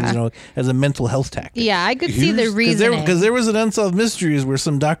working, you know, as a mental health tactic. Yeah, I could see the reasoning. Because there was an Unsolved Mysteries where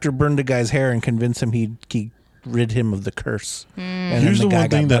some doctor burned a guy's hair and convinced him he rid him of the curse. And here's the one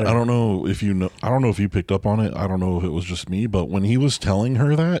thing that I don't know if you know. I don't know if you picked up on it. I don't know if it was just me, but when he was telling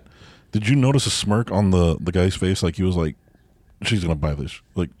her that, did you notice a smirk on the guy's face? Like he was like, she's gonna buy this.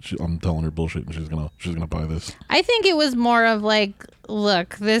 Like I'm telling her bullshit, and she's gonna buy this. I think it was more of like,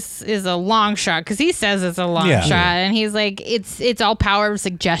 look, this is a long shot because he says it's a long shot, and he's like, it's all power of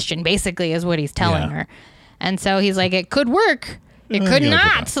suggestion, basically, is what he's telling her, and so he's like, it could work, it could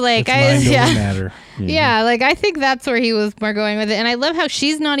not. Like matter. Yeah, like I think that's where he was more going with it, and I love how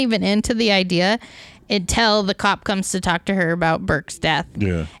she's not even into the idea until the cop comes to talk to her about Burke's death.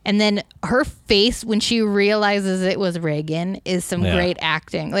 Yeah. And then her face when she realizes it was Reagan is some great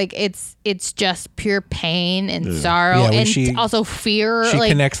acting. Like it's just pure pain and sorrow and also fear. She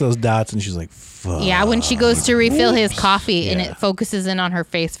like, connects those dots and she's like, fuck. Yeah, when she goes to refill his coffee and it focuses in on her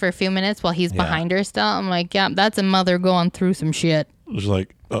face for a few minutes while he's behind her still. I'm like, yeah, that's a mother going through some shit. It was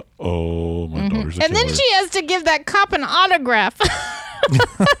like, oh, my daughter's a killer. And then she has to give that cop an autograph.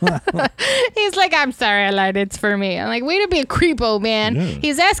 He's like, I'm sorry, I lied. It's for me. I'm like, way to be a creepo, man. Yeah.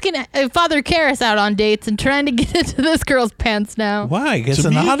 He's asking Father Karras out on dates and trying to get into this girl's pants now. Why? It's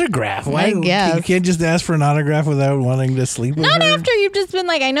an autograph. Why? I guess. You can't just ask for an autograph without wanting to sleep with her? Not after you've just been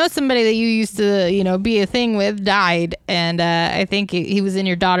like, I know somebody that you used to, you know, be a thing with died, and I think he was in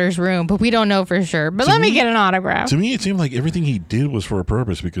your daughter's room, but we don't know for sure. But let me get an autograph. To me, it seemed like everything he did was for a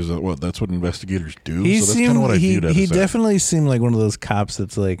purpose because that's what investigators do. So that's kind of what I viewed it as. He definitely seemed like one of those cops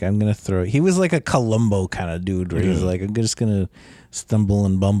that's like, I'm going to throw it. He was like a Columbo kind of dude where he's like, I'm just going to stumble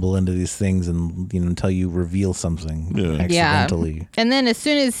and bumble into these things and, you know, until you reveal something accidentally. Yeah. And then as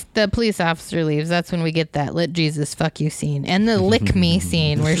soon as the police officer leaves, that's when we get that let Jesus fuck you scene and the lick me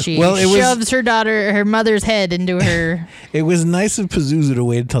scene where she shoves her mother's head into her. It was nice of Pazuzu to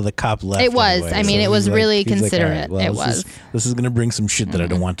wait until the cop left. It was. Anyway. I mean, it was really considerate. Like, right, well, it was. This is going to bring some shit that I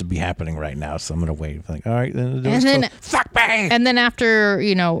don't want to be happening right now, so I'm going to wait. Like, all right, then fuck me. And then after,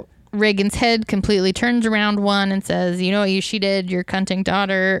 you know, Reagan's head completely turns around and says, you know what she did, your cunting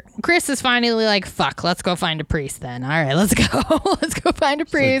daughter. Chris is finally like, fuck, let's go find a priest then. All right, let's go. Let's go find a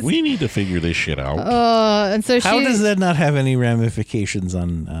priest. Like, we need to figure this shit out. And so how does that not have any ramifications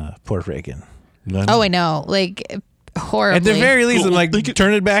on poor Reagan? None. Oh, I know. Like, horribly. At the very least, I'm like,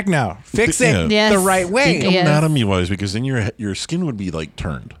 turn it back now. Fix it the right way. Anatomy-wise, because then your skin would be like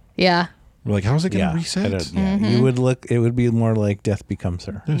turned. Yeah. We're like, how's it going to reset? You would look. It would be more like Death Becomes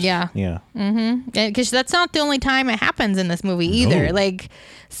Her. Yeah. Yeah. Because that's not the only time it happens in this movie either. No. Like,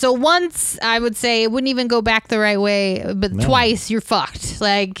 so once I would say it wouldn't even go back the right way, but twice you're fucked.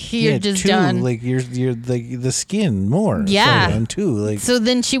 Like you're just done. Like you're like the skin more. Yeah. So, and two. Like so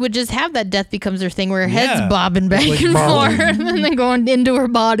then she would just have that Death Becomes Her thing where her head's bobbing back and forth and then going into her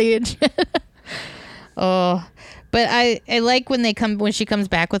body and shit. Oh. But I like when she comes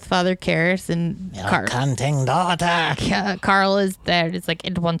back with Father Karras and Carl. Cunting daughter. Carl is there. It's like,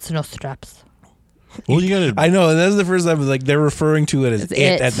 it wants no straps. Well, you gotta. I know. That's the first time. Like they're referring to it as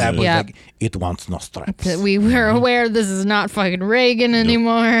it at that point. Like it wants no straps. We were aware this is not fucking Reagan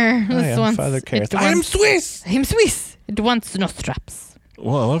anymore. This one's Father Karras. I'm Swiss. I'm Swiss. It wants no straps.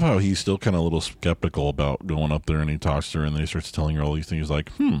 Well, I love how he's still kind of a little skeptical about going up there, and he talks to her, and then he starts telling her all these things. He's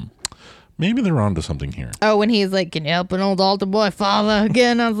like, maybe they're onto something here. Oh, when he's like, "Can you help an old altar boy father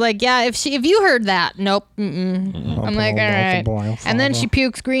again?" I was like, "Yeah." If you heard that, nope. I'm like, all right. And then she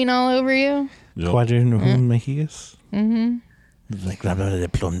pukes green all over you. Yep. Mm-hmm. Like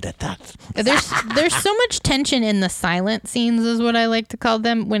There's so much tension in the silent scenes, is what I like to call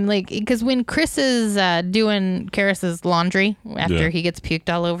them. Because when Chris is doing Karis's laundry after he gets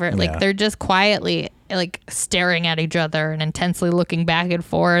puked all over it, they're just quietly staring at each other and intensely looking back and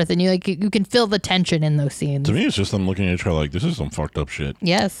forth, and you can feel the tension in those scenes. To me, it's just them looking at each other like, this is some fucked up shit.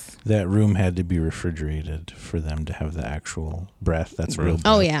 Yes. That room had to be refrigerated for them to have the actual breath. That's real breath.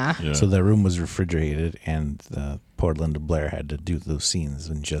 Oh yeah. So that room was refrigerated, and the poor Linda Blair had to do those scenes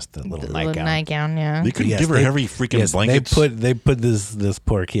in just the little nightgown. Yeah. They couldn't give her heavy freaking blankets. They put this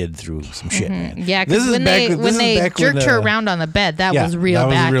poor kid through some shit, man. Yeah, because when they jerked her around on the bed, that was real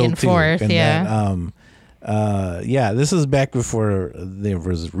back and forth. And yeah. Then, this is back before there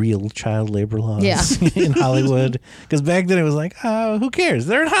was real child labor laws in Hollywood. Because back then it was like, who cares?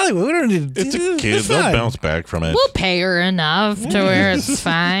 They're in Hollywood. We don't need. It's a kid. They'll bounce back from it. We'll pay her enough to where it's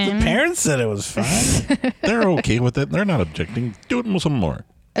fine. The parents said it was fine. They're okay with it. They're not objecting. Do it some more.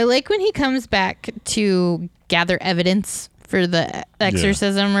 I like when he comes back to gather evidence for the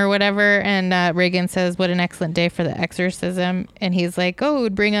exorcism or whatever, and Reagan says, "What an excellent day for the exorcism," and he's like, "Oh, it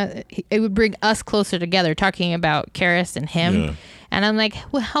would bring us closer together," talking about Karis and him, and I'm like,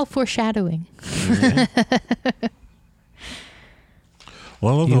 "Well, how foreshadowing."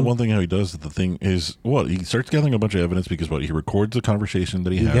 Well, I love the one thing how he does. The thing is, he starts gathering a bunch of evidence because he records the conversation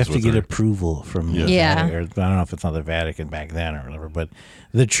that he has. You have to with get her. approval from or I don't know if it's not the Vatican back then or whatever, but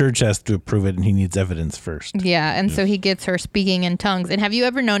the church has to approve it, and he needs evidence first. Yeah, and so he gets her speaking in tongues. And have you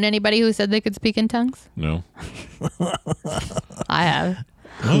ever known anybody who said they could speak in tongues? No. I have.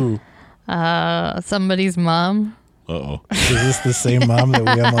 Who? Somebody's mom. Uh-oh. Is this the same mom that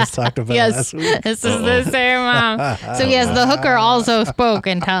we almost talked about last week? Yes, this is the same mom. So yes, the hooker also spoke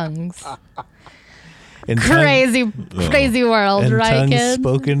in tongues. Crazy world, and right, tongues kid?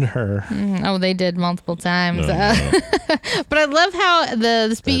 spoken her. Oh, they did multiple times. No. But I love how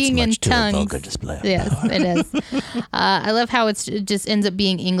the speaking in tongues. Vulgar display. Yes, it is. I love how it just ends up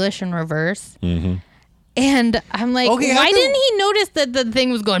being English in reverse. Mm-hmm. And I'm like, why didn't he notice that the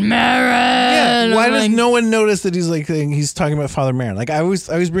thing was going, Marin? Yeah, why does no one notice that he's talking about Father Marin? Like I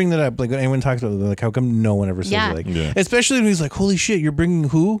always bring that up. Like when anyone talks about it, like how come no one ever says it? Like, especially when he's like, holy shit, you're bringing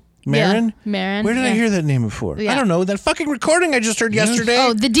who? Marin? Yeah, Marin. Where did I hear that name before? Yeah. I don't know. That fucking recording I just heard yesterday.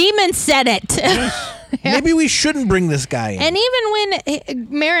 Oh, the demon said it. Maybe we shouldn't bring this guy in. And even when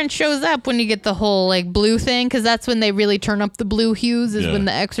Marin shows up, when you get the whole blue thing, because that's when they really turn up the blue hues, is when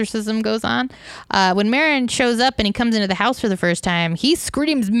the exorcism goes on. When Marin shows up and he comes into the house for the first time, he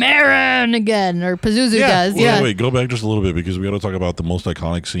screams Marin again, or Pazuzu does. Wait, go back just a little bit, because we got to talk about the most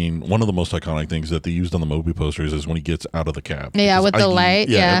iconic scene. One of the most iconic things that they used on the movie posters is when he gets out of the cab. Yeah, with the light.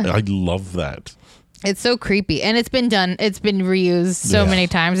 Yeah, I love that. It's so creepy, and it's been reused so many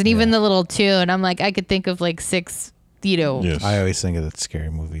times, and even the little tune, I'm like, I could think of 6, Yes. I always think of that scary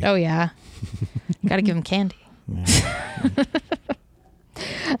movie. Oh yeah, gotta give him candy. Yeah.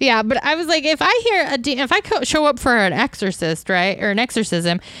 Yeah, but I was like, if I show up for an exorcist, right, or an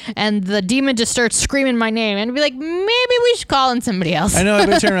exorcism, and the demon just starts screaming my name, and be like, maybe we should call in somebody else. I know. I've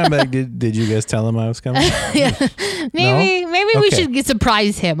been turning around back. Did you guys tell him I was coming? Yeah, maybe we should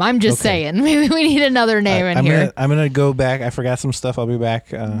surprise him. I'm just saying, maybe we need another name in here. I'm gonna go back. I forgot some stuff. I'll be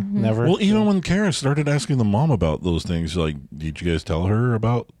back. Never. Well, even when Kara started asking the mom about those things, like, did you guys tell her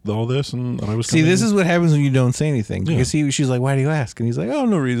about all this? And I was this is what happens when you don't say anything. Because she's like, why do you ask? And he's like, oh,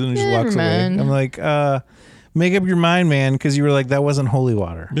 no reason. And he just walks away. I'm like, make up your mind, man, because you were like, that wasn't holy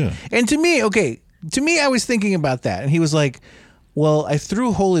water. Yeah. And to me, I was thinking about that. And he was like, well, I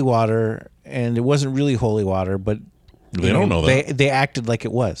threw holy water and it wasn't really holy water, but they don't know that. They acted like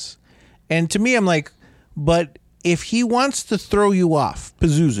it was. And to me, I'm like, but if he wants to throw you off,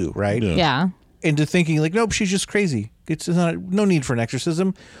 Pazuzu, right? Yeah. Into thinking like, nope, she's just crazy. It's no need for an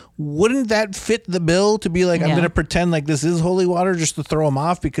exorcism. Wouldn't that fit the bill to be like, I'm going to pretend like this is holy water just to throw him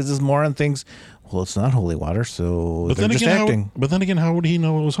off because this moron thinks, well, it's not holy water, so they're just acting. But then again, how would he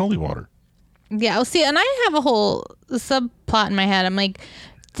know it was holy water? Yeah, well, see, and I have a whole subplot in my head. I'm like,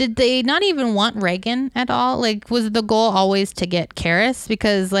 did they not even want Reagan at all? Like, was the goal always to get Karis?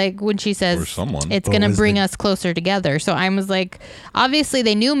 Because, when she says it's going to bring us closer together. So I was like, obviously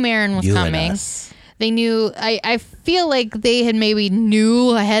they knew Marin was coming. They knew, I feel like they had maybe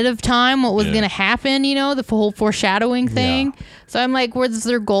knew ahead of time what was going to happen, the whole foreshadowing thing. Yeah. So I'm like, was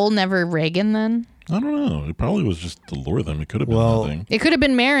their goal never Reagan then? I don't know. It probably was just to lure them. It could have been Well, that thing. It could have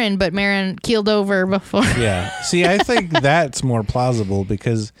been Marin, but Marin keeled over before. Yeah. See, I think that's more plausible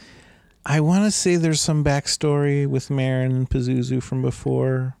because I want to say there's some backstory with Marin and Pazuzu from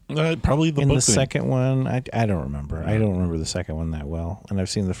before. Probably the In book the thing. second one, I don't remember. I don't remember the second one that well. And I've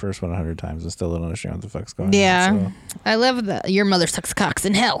seen the first one 100 times and still don't understand what the fuck's going Yeah. on. I love that. Your mother sucks cocks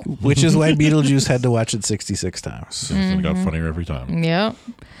in hell. So. Which is why Beetlejuice had to watch it 66 times. It got funnier every time. Yep.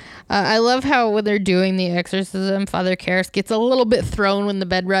 I love how when they're doing the exorcism, Father Karras gets a little bit thrown when the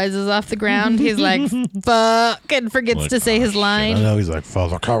bed rises off the ground. He's like, fuck, and forgets Like, to say his I line. know he's like,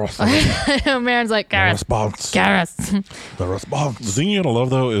 Father Karras. Marin's like, The Karras. response. Karras. The response. The thing you gotta love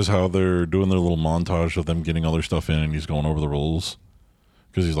though is how they're doing their little montage of them getting all their stuff in, and he's going over the rules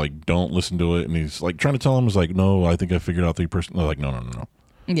because he's like, "Don't listen to it," and he's like trying to tell him, "Is like, no, I think I figured out the person." They're like, "No."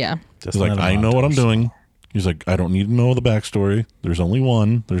 Yeah. Just He's like, another "I know what I'm montage. doing." He's like, "I don't need to know the backstory. There's only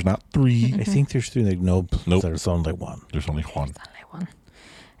one. There's not three. I think there's three. Like, nope. There's only one. There's only one."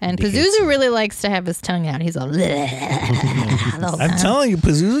 And Indicates Pazuzu it. really likes to have his tongue out. He's all, I'm telling you,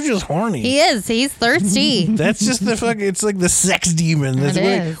 Pazuzu's just horny. he is. He's thirsty. That's just the fucking. It's like the sex demon. That's It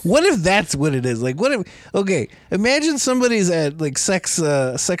is. what if that's what it is? Like, what if? Okay, imagine somebody's at like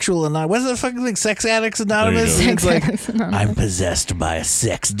sexual anonymous. What's the fucking thing? Sex addicts anonymous. go. And it's like Sex Addicts Anonymous. I'm possessed by a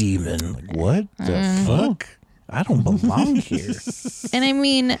sex demon. Like, what the fuck? I don't belong here. And I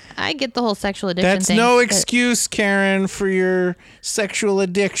mean, I get the whole sexual addiction That's thing. no but excuse, Karen, for your sexual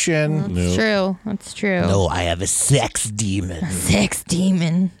addiction. It's true. It's true. No, I have a sex demon. Sex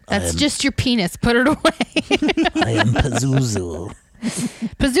demon. That's just your penis. Put it away. I am Pazuzu.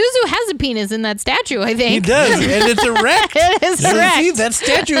 Pazuzu has a penis in that statue, I think. He does, and it's erect. It is See, correct. that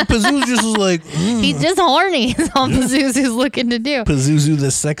statue of Pazuzu just was like, He's just horny. Is all Pazuzu's looking to do. Pazuzu the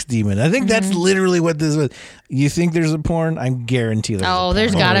sex demon. I think that's literally what this was. You think there's a porn? I guarantee there's Oh, a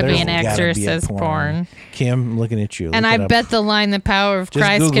there's porn. gotta be There's an gotta be a Exorcist porn. Kim, I'm looking at you. And Look I it up. bet the line, the power of Just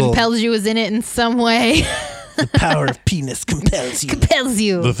Christ Google. compels you is in it in some way. the power of penis compels you. compels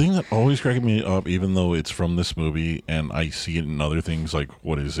you. The thing that always cracks me up, even though it's from this movie, and I see it in other things, like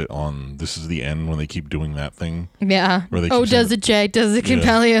what is it on This Is the End when they keep doing that thing? Yeah. Where they Oh, keep saying does it, Jay? Does it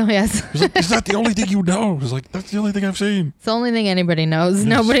compel you? Yes. It's like, is that the only thing you know? It's like, that's the only thing I've seen. It's the only thing anybody knows.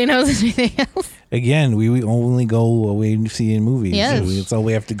 Nobody knows anything else. Again, we only go away and see in movies. Yes. So it's all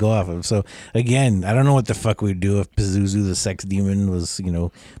we have to go off of. So again, I don't know what the fuck we'd do if Pazuzu the sex demon was,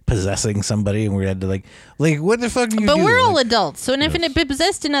 possessing somebody and we had to like what the fuck do you But do? we're all Like, adults. So and if it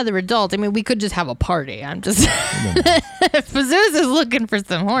possessed another adult, I mean, we could just have a party. I'm just... if Pazuzu's looking for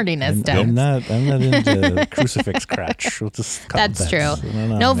some horniness, I'm don't. not into crucifix crotch. We'll just call it That's that. true. I don't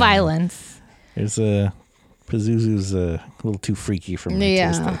know, No man. violence. There's Pazuzu's a little too freaky for my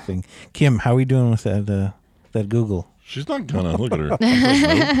Yeah. taste, I think. Kim, how are we doing with that Google? She's not gonna look at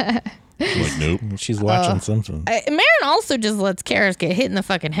her. She's like, nope. She's watching something. Marin also just lets Karras get hit in the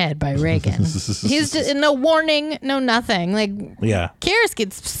fucking head by Reagan. He's just no warning, no nothing. Like Yeah. Karras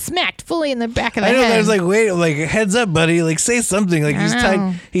gets smacked fully in the back of the I know. head. I was like, wait, like heads up, buddy. Like, say something. Like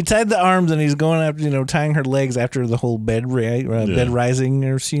he tied the arms and he's going after, tying her legs after the whole bed rising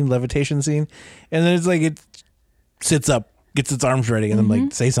or scene, levitation scene, and then it's like it sits up, gets its arms ready, and I'm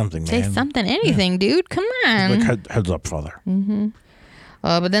like, say something, Say man. something, anything, dude. Come on. Like heads up, father.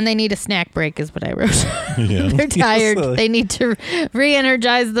 But then they need a snack break, is what I wrote. Yeah. They're tired. Yes, They need to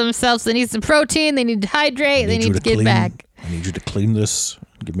re-energize themselves. They need some protein. They need to hydrate. They need to get back. I need you to clean this.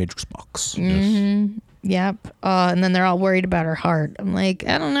 Give Matrix box. Yep. And then they're all worried about her heart. I'm like,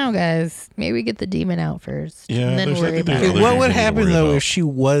 I don't know, guys. Maybe get the demon out first. Yeah, And then there's- I worry think about there's it. other What things would we need to happen worry though about. if she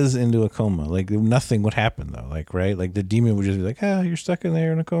was into a coma? Like nothing would happen though. Like right? Like the demon would just be like, you're stuck in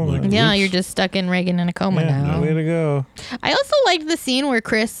there in a coma. Like, Yeah, Oops. you're just stuck in Reagan in a coma Yeah, now. way to go. I also liked the scene where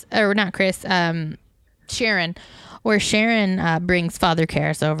Sharon, where Sharon brings Father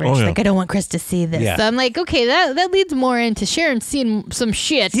Karras over. And Oh, she's yeah. like, I don't want Chris to see this. Yeah. So I'm like, okay, that leads more into Sharon seeing some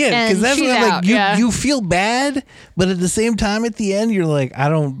shit. Yeah, and because that's she's what I'm out. like. You Yeah. you feel bad, but at the same time, at the end, you're like, I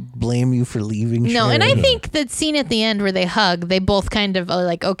don't blame you for leaving. No, and I Sharon. think that scene at the end where they hug, they both kind of are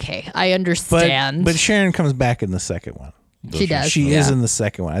like, okay, I understand. but Sharon comes back in the second one. she does. She yeah. is in the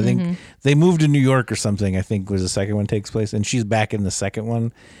second one. I think they moved to New York or something. I think was the second one takes place, and she's back in the second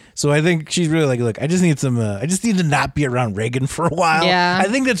one. So I think she's really like, look, I just need some. I just need to not be around Reagan for a while. Yeah. I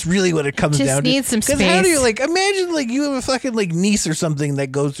think that's really what it comes Just down need to. some Because how do you space. imagine you have a fucking niece or something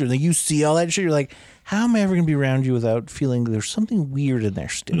that goes through, and you see all that shit. You're like, how am I ever gonna be around you without feeling there's something weird in there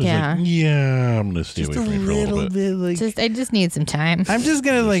still? It's Yeah. like, yeah, I'm gonna stay Just away a from you for a little bit. bit. I just need some time. I'm just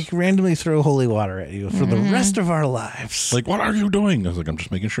gonna randomly throw holy water at you for the rest of our lives. Like, what are you doing? I was like, I'm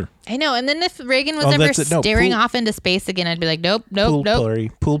just making sure. I know. And then if Reagan was Oh, ever that's it. No, staring pool- off into space again, I'd be like, nope, pool nope, nope.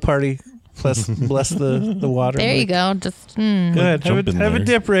 party, pool party. Bless the water. There you go. Just Good. Jump in Have a there.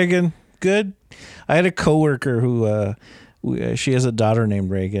 dip, Reagan. Good. I had a coworker who she has a daughter named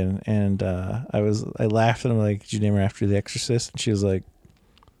Reagan, and I laughed and I'm like, "Did you name her after the Exorcist?" And she was like,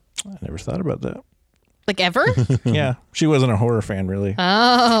 "I never thought about that." like ever. Yeah, she wasn't a horror fan really.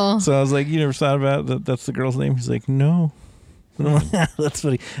 Oh, So I was like, "You never thought about that? That's the girl's name?" He's like, "No." That's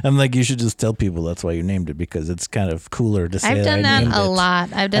funny. I'm like, you should just tell people that's why you named it, because it's kind of cooler to say. I've done that named a it. lot.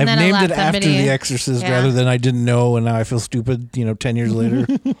 I've done I've that a named lot. it after The Exorcist Yeah. rather than I didn't know, and now I feel stupid. 10 years later.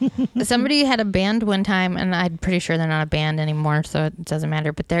 Somebody had a band one time, and I'm pretty sure they're not a band anymore, so it doesn't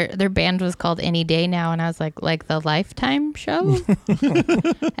matter. But their band was called Any Day Now, and I was like the Lifetime show,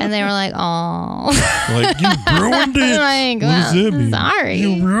 and they were like, "Oh, Like, you ruined it. like, What does that mean? sorry."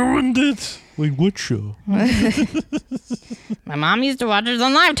 You ruined it. Wait, what show? My mom used to watch it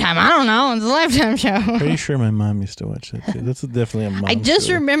on Lifetime. I don't know. It's a Lifetime show. Pretty sure my mom used to watch that too. That's definitely a mom. I just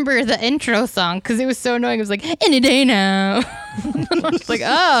show. remember the intro song because it was so annoying. It was like, "Any Day Now." I was like,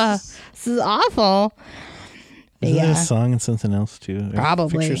 "Oh, this is awful." Isn't Yeah. that a song and something else too? I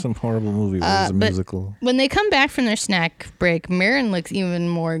Probably. picture some horrible movie where it's a but- musical. When they come back from their snack break, Mirren looks even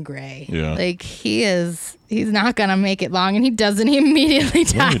more gray. Yeah. Like he's not going to make it long, and he doesn't. He immediately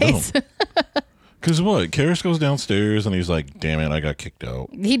No, you dies. don't. Because what? Karis goes downstairs and he's like, damn it, I got kicked out.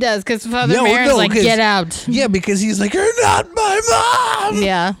 He does, because Father No, Mirren's no, like, 'cause- "Get out." Yeah, because he's like, "You're not my mom."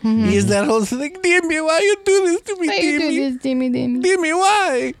 Yeah. Mhm. He is that whole thing. Like, Dimmy, why you do this to me, Why you do Dimmy? this, Dimmy, Dimmy? Dimmy,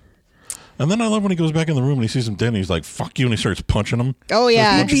 why? And then I love when he goes back in the room and he sees him dead and he's like, fuck you, and he starts punching him. Oh,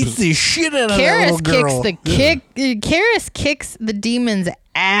 yeah. He beats the shit out of that little girl. Karis kicks the demon's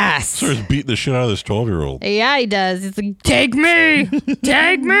ass. Starts beating the shit out of this 12-year-old. Yeah, he does. He's like, "Take me,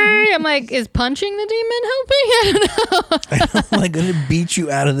 take me." I'm like, is punching the demon helping? I don't know. I'm like, gonna beat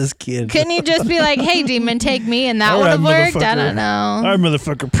you out of this kid. Couldn't he just be like, "Hey, demon, take me," and that All would right, have worked? I motherfucker. don't know. All right,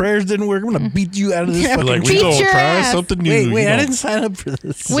 motherfucker. Prayers didn't work. I'm gonna beat you out of this Yeah, fucking Like, we Beat gonna your try ass. something new. Wait, You I don't- didn't sign up for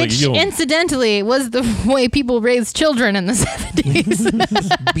this. like, Which, you don't- incidentally, was the way people raised children in the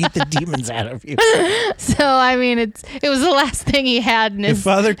 70s. Beat the demons out of you. So, I mean, it was the last thing he had in If his,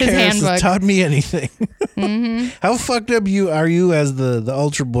 Father his Karras handbook. has taught me anything, Mm-hmm. how fucked up are you as the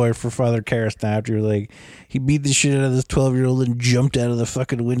ultra boy for Father Karras now? After you're like, he beat the shit out of this 12-year-old and jumped out of the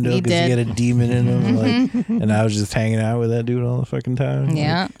fucking window He because he did. had a demon in him, like, and I was just hanging out with that dude all the fucking time.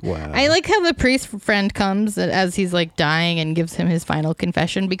 Yeah. Like, wow. I like how the priest friend comes as he's like dying and gives him his final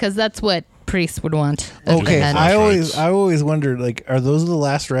confession, because that's what priests would want. at the Okay, end. I rites. always wondered, like, are those the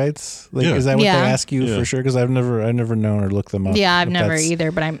last rites? Like, Yeah. is that what Yeah. they ask you Yeah. for sure? Because I've never known or looked them up. Yeah, I've If never that's-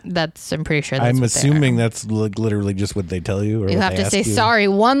 either, but I'm pretty sure that's I'm what they assuming are. that's like literally just what they tell you. Or You what have they to ask say you. sorry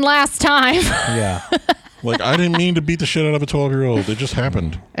one last time. Yeah, Like, I didn't mean to beat the shit out of a 12-year-old. It just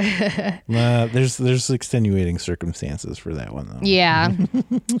happened. there's extenuating circumstances for that one though. Yeah.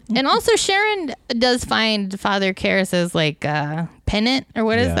 And also Sharon does find Father Karras's like pennant, or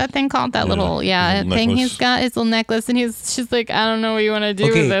what is Yeah. that thing called? That Yeah, little his thing necklace. he's got, his little necklace, and she's like, "I don't know what you want to do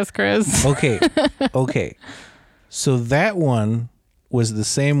Okay. with this, Chris." Okay. So that one was the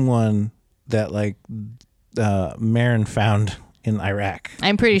same one that like Marin found in Iraq.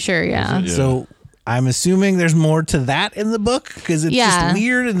 I'm pretty sure, yeah. Yeah. So I'm assuming there's more to that in the book because it's Yeah. just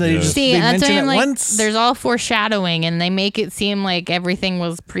weird and they Yeah. just See, they that's mention why it I'm like, once. there's all foreshadowing, and they make it seem like everything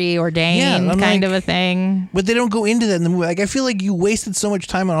was preordained, Yeah, I'm kind like- of a thing. But they don't go into that in the movie. Like, I feel like you wasted so much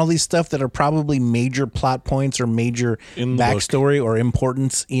time on all these stuff that are probably major plot points or major In the backstory or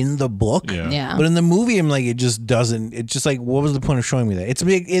importance in the book. Yeah. Yeah. But in the movie, I'm like, it just doesn't. It's just like, what was the point of showing me that? It's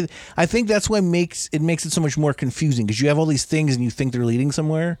big. I think that's what makes it so much more confusing, because you have all these things and you think they're leading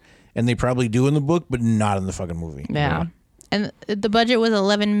somewhere, and they probably do in the book, but not in the fucking movie. Yeah. And the budget was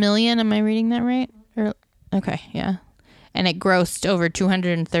 11 million. Am I reading that right? Okay, yeah. And it grossed over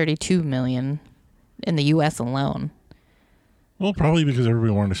 232 million in the US alone. Well, probably because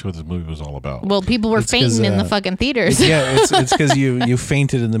everybody wanted to see what this movie was all about. Well, people were It's 'cause, fainting in the fucking theaters. Yeah, it's because you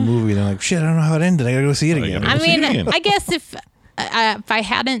fainted in the movie, and they're like, shit, I don't know how it ended. I gotta go see it again. gotta I We'll see mean, it again. I guess if I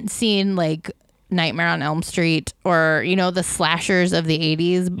hadn't seen like Nightmare on Elm Street or the slashers of the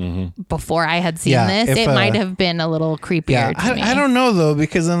 80s before I had seen Yeah, this, if, it might have been a little creepier to me. I don't know though,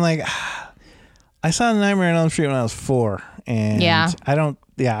 because I'm like, I saw Nightmare on Elm Street when I was 4, and Yeah.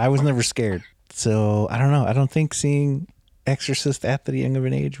 I was never scared. So I don't know. I don't think seeing Exorcist at that young of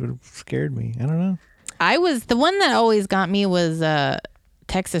an age would have scared me. I don't know. The one that always got me was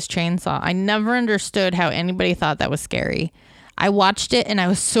Texas Chainsaw. I never understood how anybody thought that was scary. I watched it and I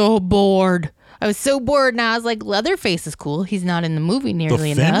was so bored. I was so bored, and I was like, Leatherface is cool. He's not in the movie The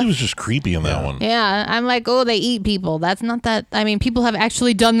nearly family enough. was just creepy in that one. Yeah, I'm like, oh, they eat people. That's not that. I mean, people have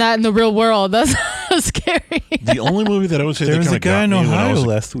actually done that in the real world. That's scary. The only movie that I would say There that was kind a of guy got in me when I Ohio was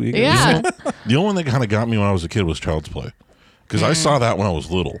last week. Yeah, the only one that kind of got me when I was a kid was Child's Play, because I saw that when I was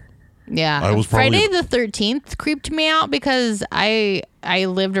little. yeah. I was probably- Friday the 13th creeped me out because I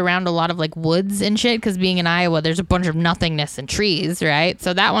lived around a lot of like woods and shit. Because being in Iowa, there's a bunch of nothingness and trees, right?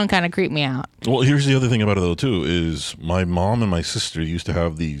 So that one kind of creeped me out. Well, here's the other thing about it though too is my mom and my sister used to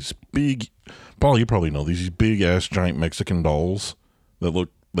have these big, Paul, you probably know these big ass giant Mexican dolls that look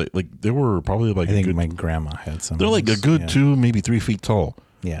like they were probably like I think a good, my grandma had some. they're of like a those. good Yeah. 2, maybe 3 feet tall.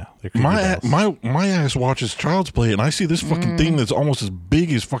 Yeah, they're creepy dolls. My ass watches Child's Play, and I see this fucking thing that's almost as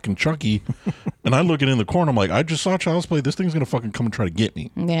big as fucking Chucky, and I look it in the corner. I'm like, I just saw Child's Play. This thing's gonna fucking come and try to get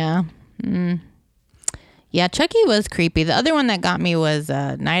me. Yeah. Yeah, Chucky was creepy. The other one that got me was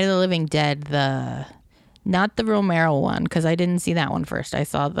Night of the Living Dead, not the Romero one, because I didn't see that one first. I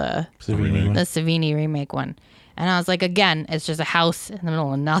saw the Savini one. Savini remake one. And I was like, again, it's just a house in the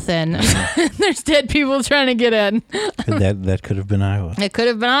middle of nothing. There's dead people trying to get in. that could have been Iowa. It could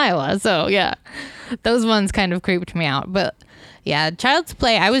have been Iowa. So, yeah, those ones kind of creeped me out. But, yeah, Child's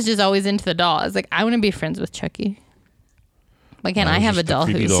Play, I was just always into the doll. I was like, I want to be friends with Chucky. Why can't I was have a just a doll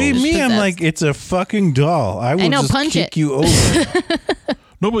creepy who's doll. See, me, I'm possessed? like, it's a fucking doll. I will know, just punch kick it. you over.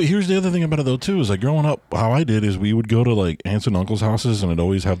 No, but here's the other thing about it though too is like growing up, how I did is we would go to like aunts and uncles' houses, and it'd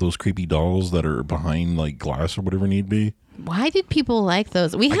always have those creepy dolls that are behind like glass or whatever need be. Why did people like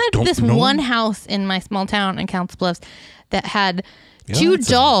those? We had don't this know. one house in my small town in Council Bluffs that had Y'all two had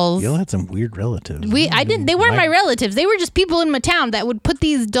some- dolls. Y'all had some weird relatives. They weren't my relatives. They were just people in my town that would put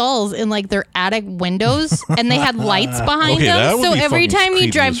these dolls in like their attic windows, and they had lights behind Okay, that them. would So be every fucking time you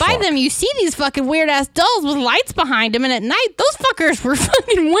creepy drive as by fuck. them, you see these fucking weird ass dolls with lights behind them, and at night those fuckers were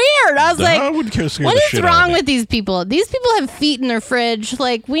fucking weird. I was That like, would scare what the is shit out of wrong me. with these people? These people have feet in their fridge.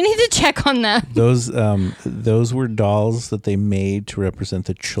 Like, we need to check on them. Those were dolls that they made to represent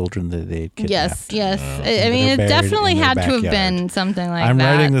the children that they had kidnapped. Yes. I That mean, are it buried definitely in their had to have backyard. been something like I'm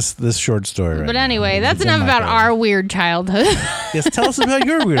that. writing this short story right But now. anyway, that's It's in enough my about phone. our weird childhood. Yes, tell us about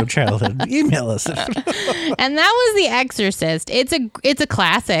your weird childhood. Email us. And that was The Exorcist. It's a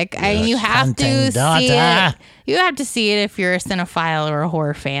classic. I mean, you have to Hunting see it. daughter. You have to see it if you're a cinephile or a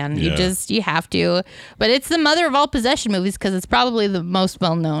horror fan. Yeah. You have to. But it's the mother of all possession movies because it's probably the most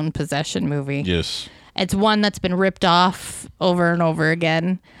well-known possession movie. Yes, It's one that's been ripped off over and over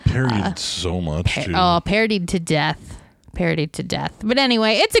again. parodied so much too. Parodied to death. Parodied to death. But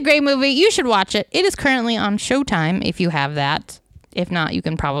anyway, it's a great movie. You should watch it. It is currently on Showtime if you have that. If not, you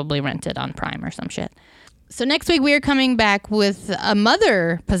can probably rent it on Prime or some shit. So next week we are coming back with a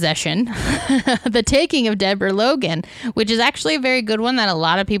mother possession, The Taking of Deborah Logan, which is actually a very good one that a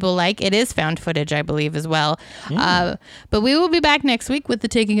lot of people like. It is found footage, I believe, as well. But we will be back next week with The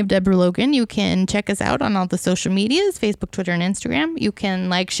Taking of Deborah Logan. You can check us out on all the social medias, Facebook, Twitter, and Instagram. You can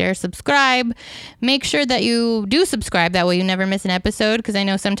like, share, subscribe. Make sure that you do subscribe. That way you never miss an episode, because I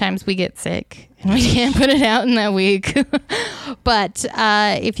know sometimes we get sick and we can't put it out in that week. But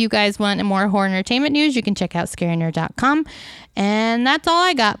if you guys want more horror entertainment news, you can check out scarynerd.com. And that's all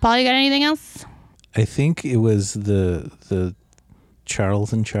I got. Paul, you got anything else? I think it was the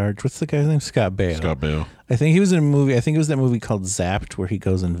Charles in charge. What's the guy's name? Scott Baio. Scott Baio. I think he was in a movie. I think it was that movie called Zapped where he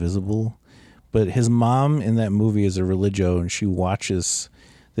goes invisible. But his mom in that movie is a religio, and she watches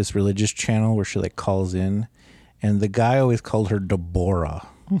this religious channel where she like calls in, and the guy always called her Deborah.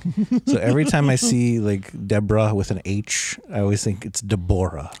 So every time I see like Deborah with an H, I always think it's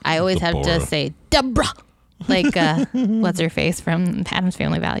Deborah. I always have to Deborah. say, Deborah. Like, what's her face from Adam's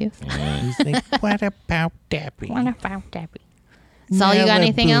Family Values? He's like, what about Debbie? What about Debbie? Saul, you got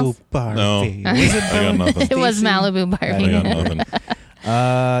anything Malibu else? Barbie. No. Was it I got nothing. It was Stacy? Malibu I Barbie. got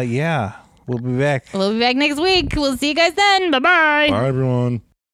nothing. Yeah. We'll be back. We'll be back next week. We'll see you guys then. Bye-bye. Bye, everyone.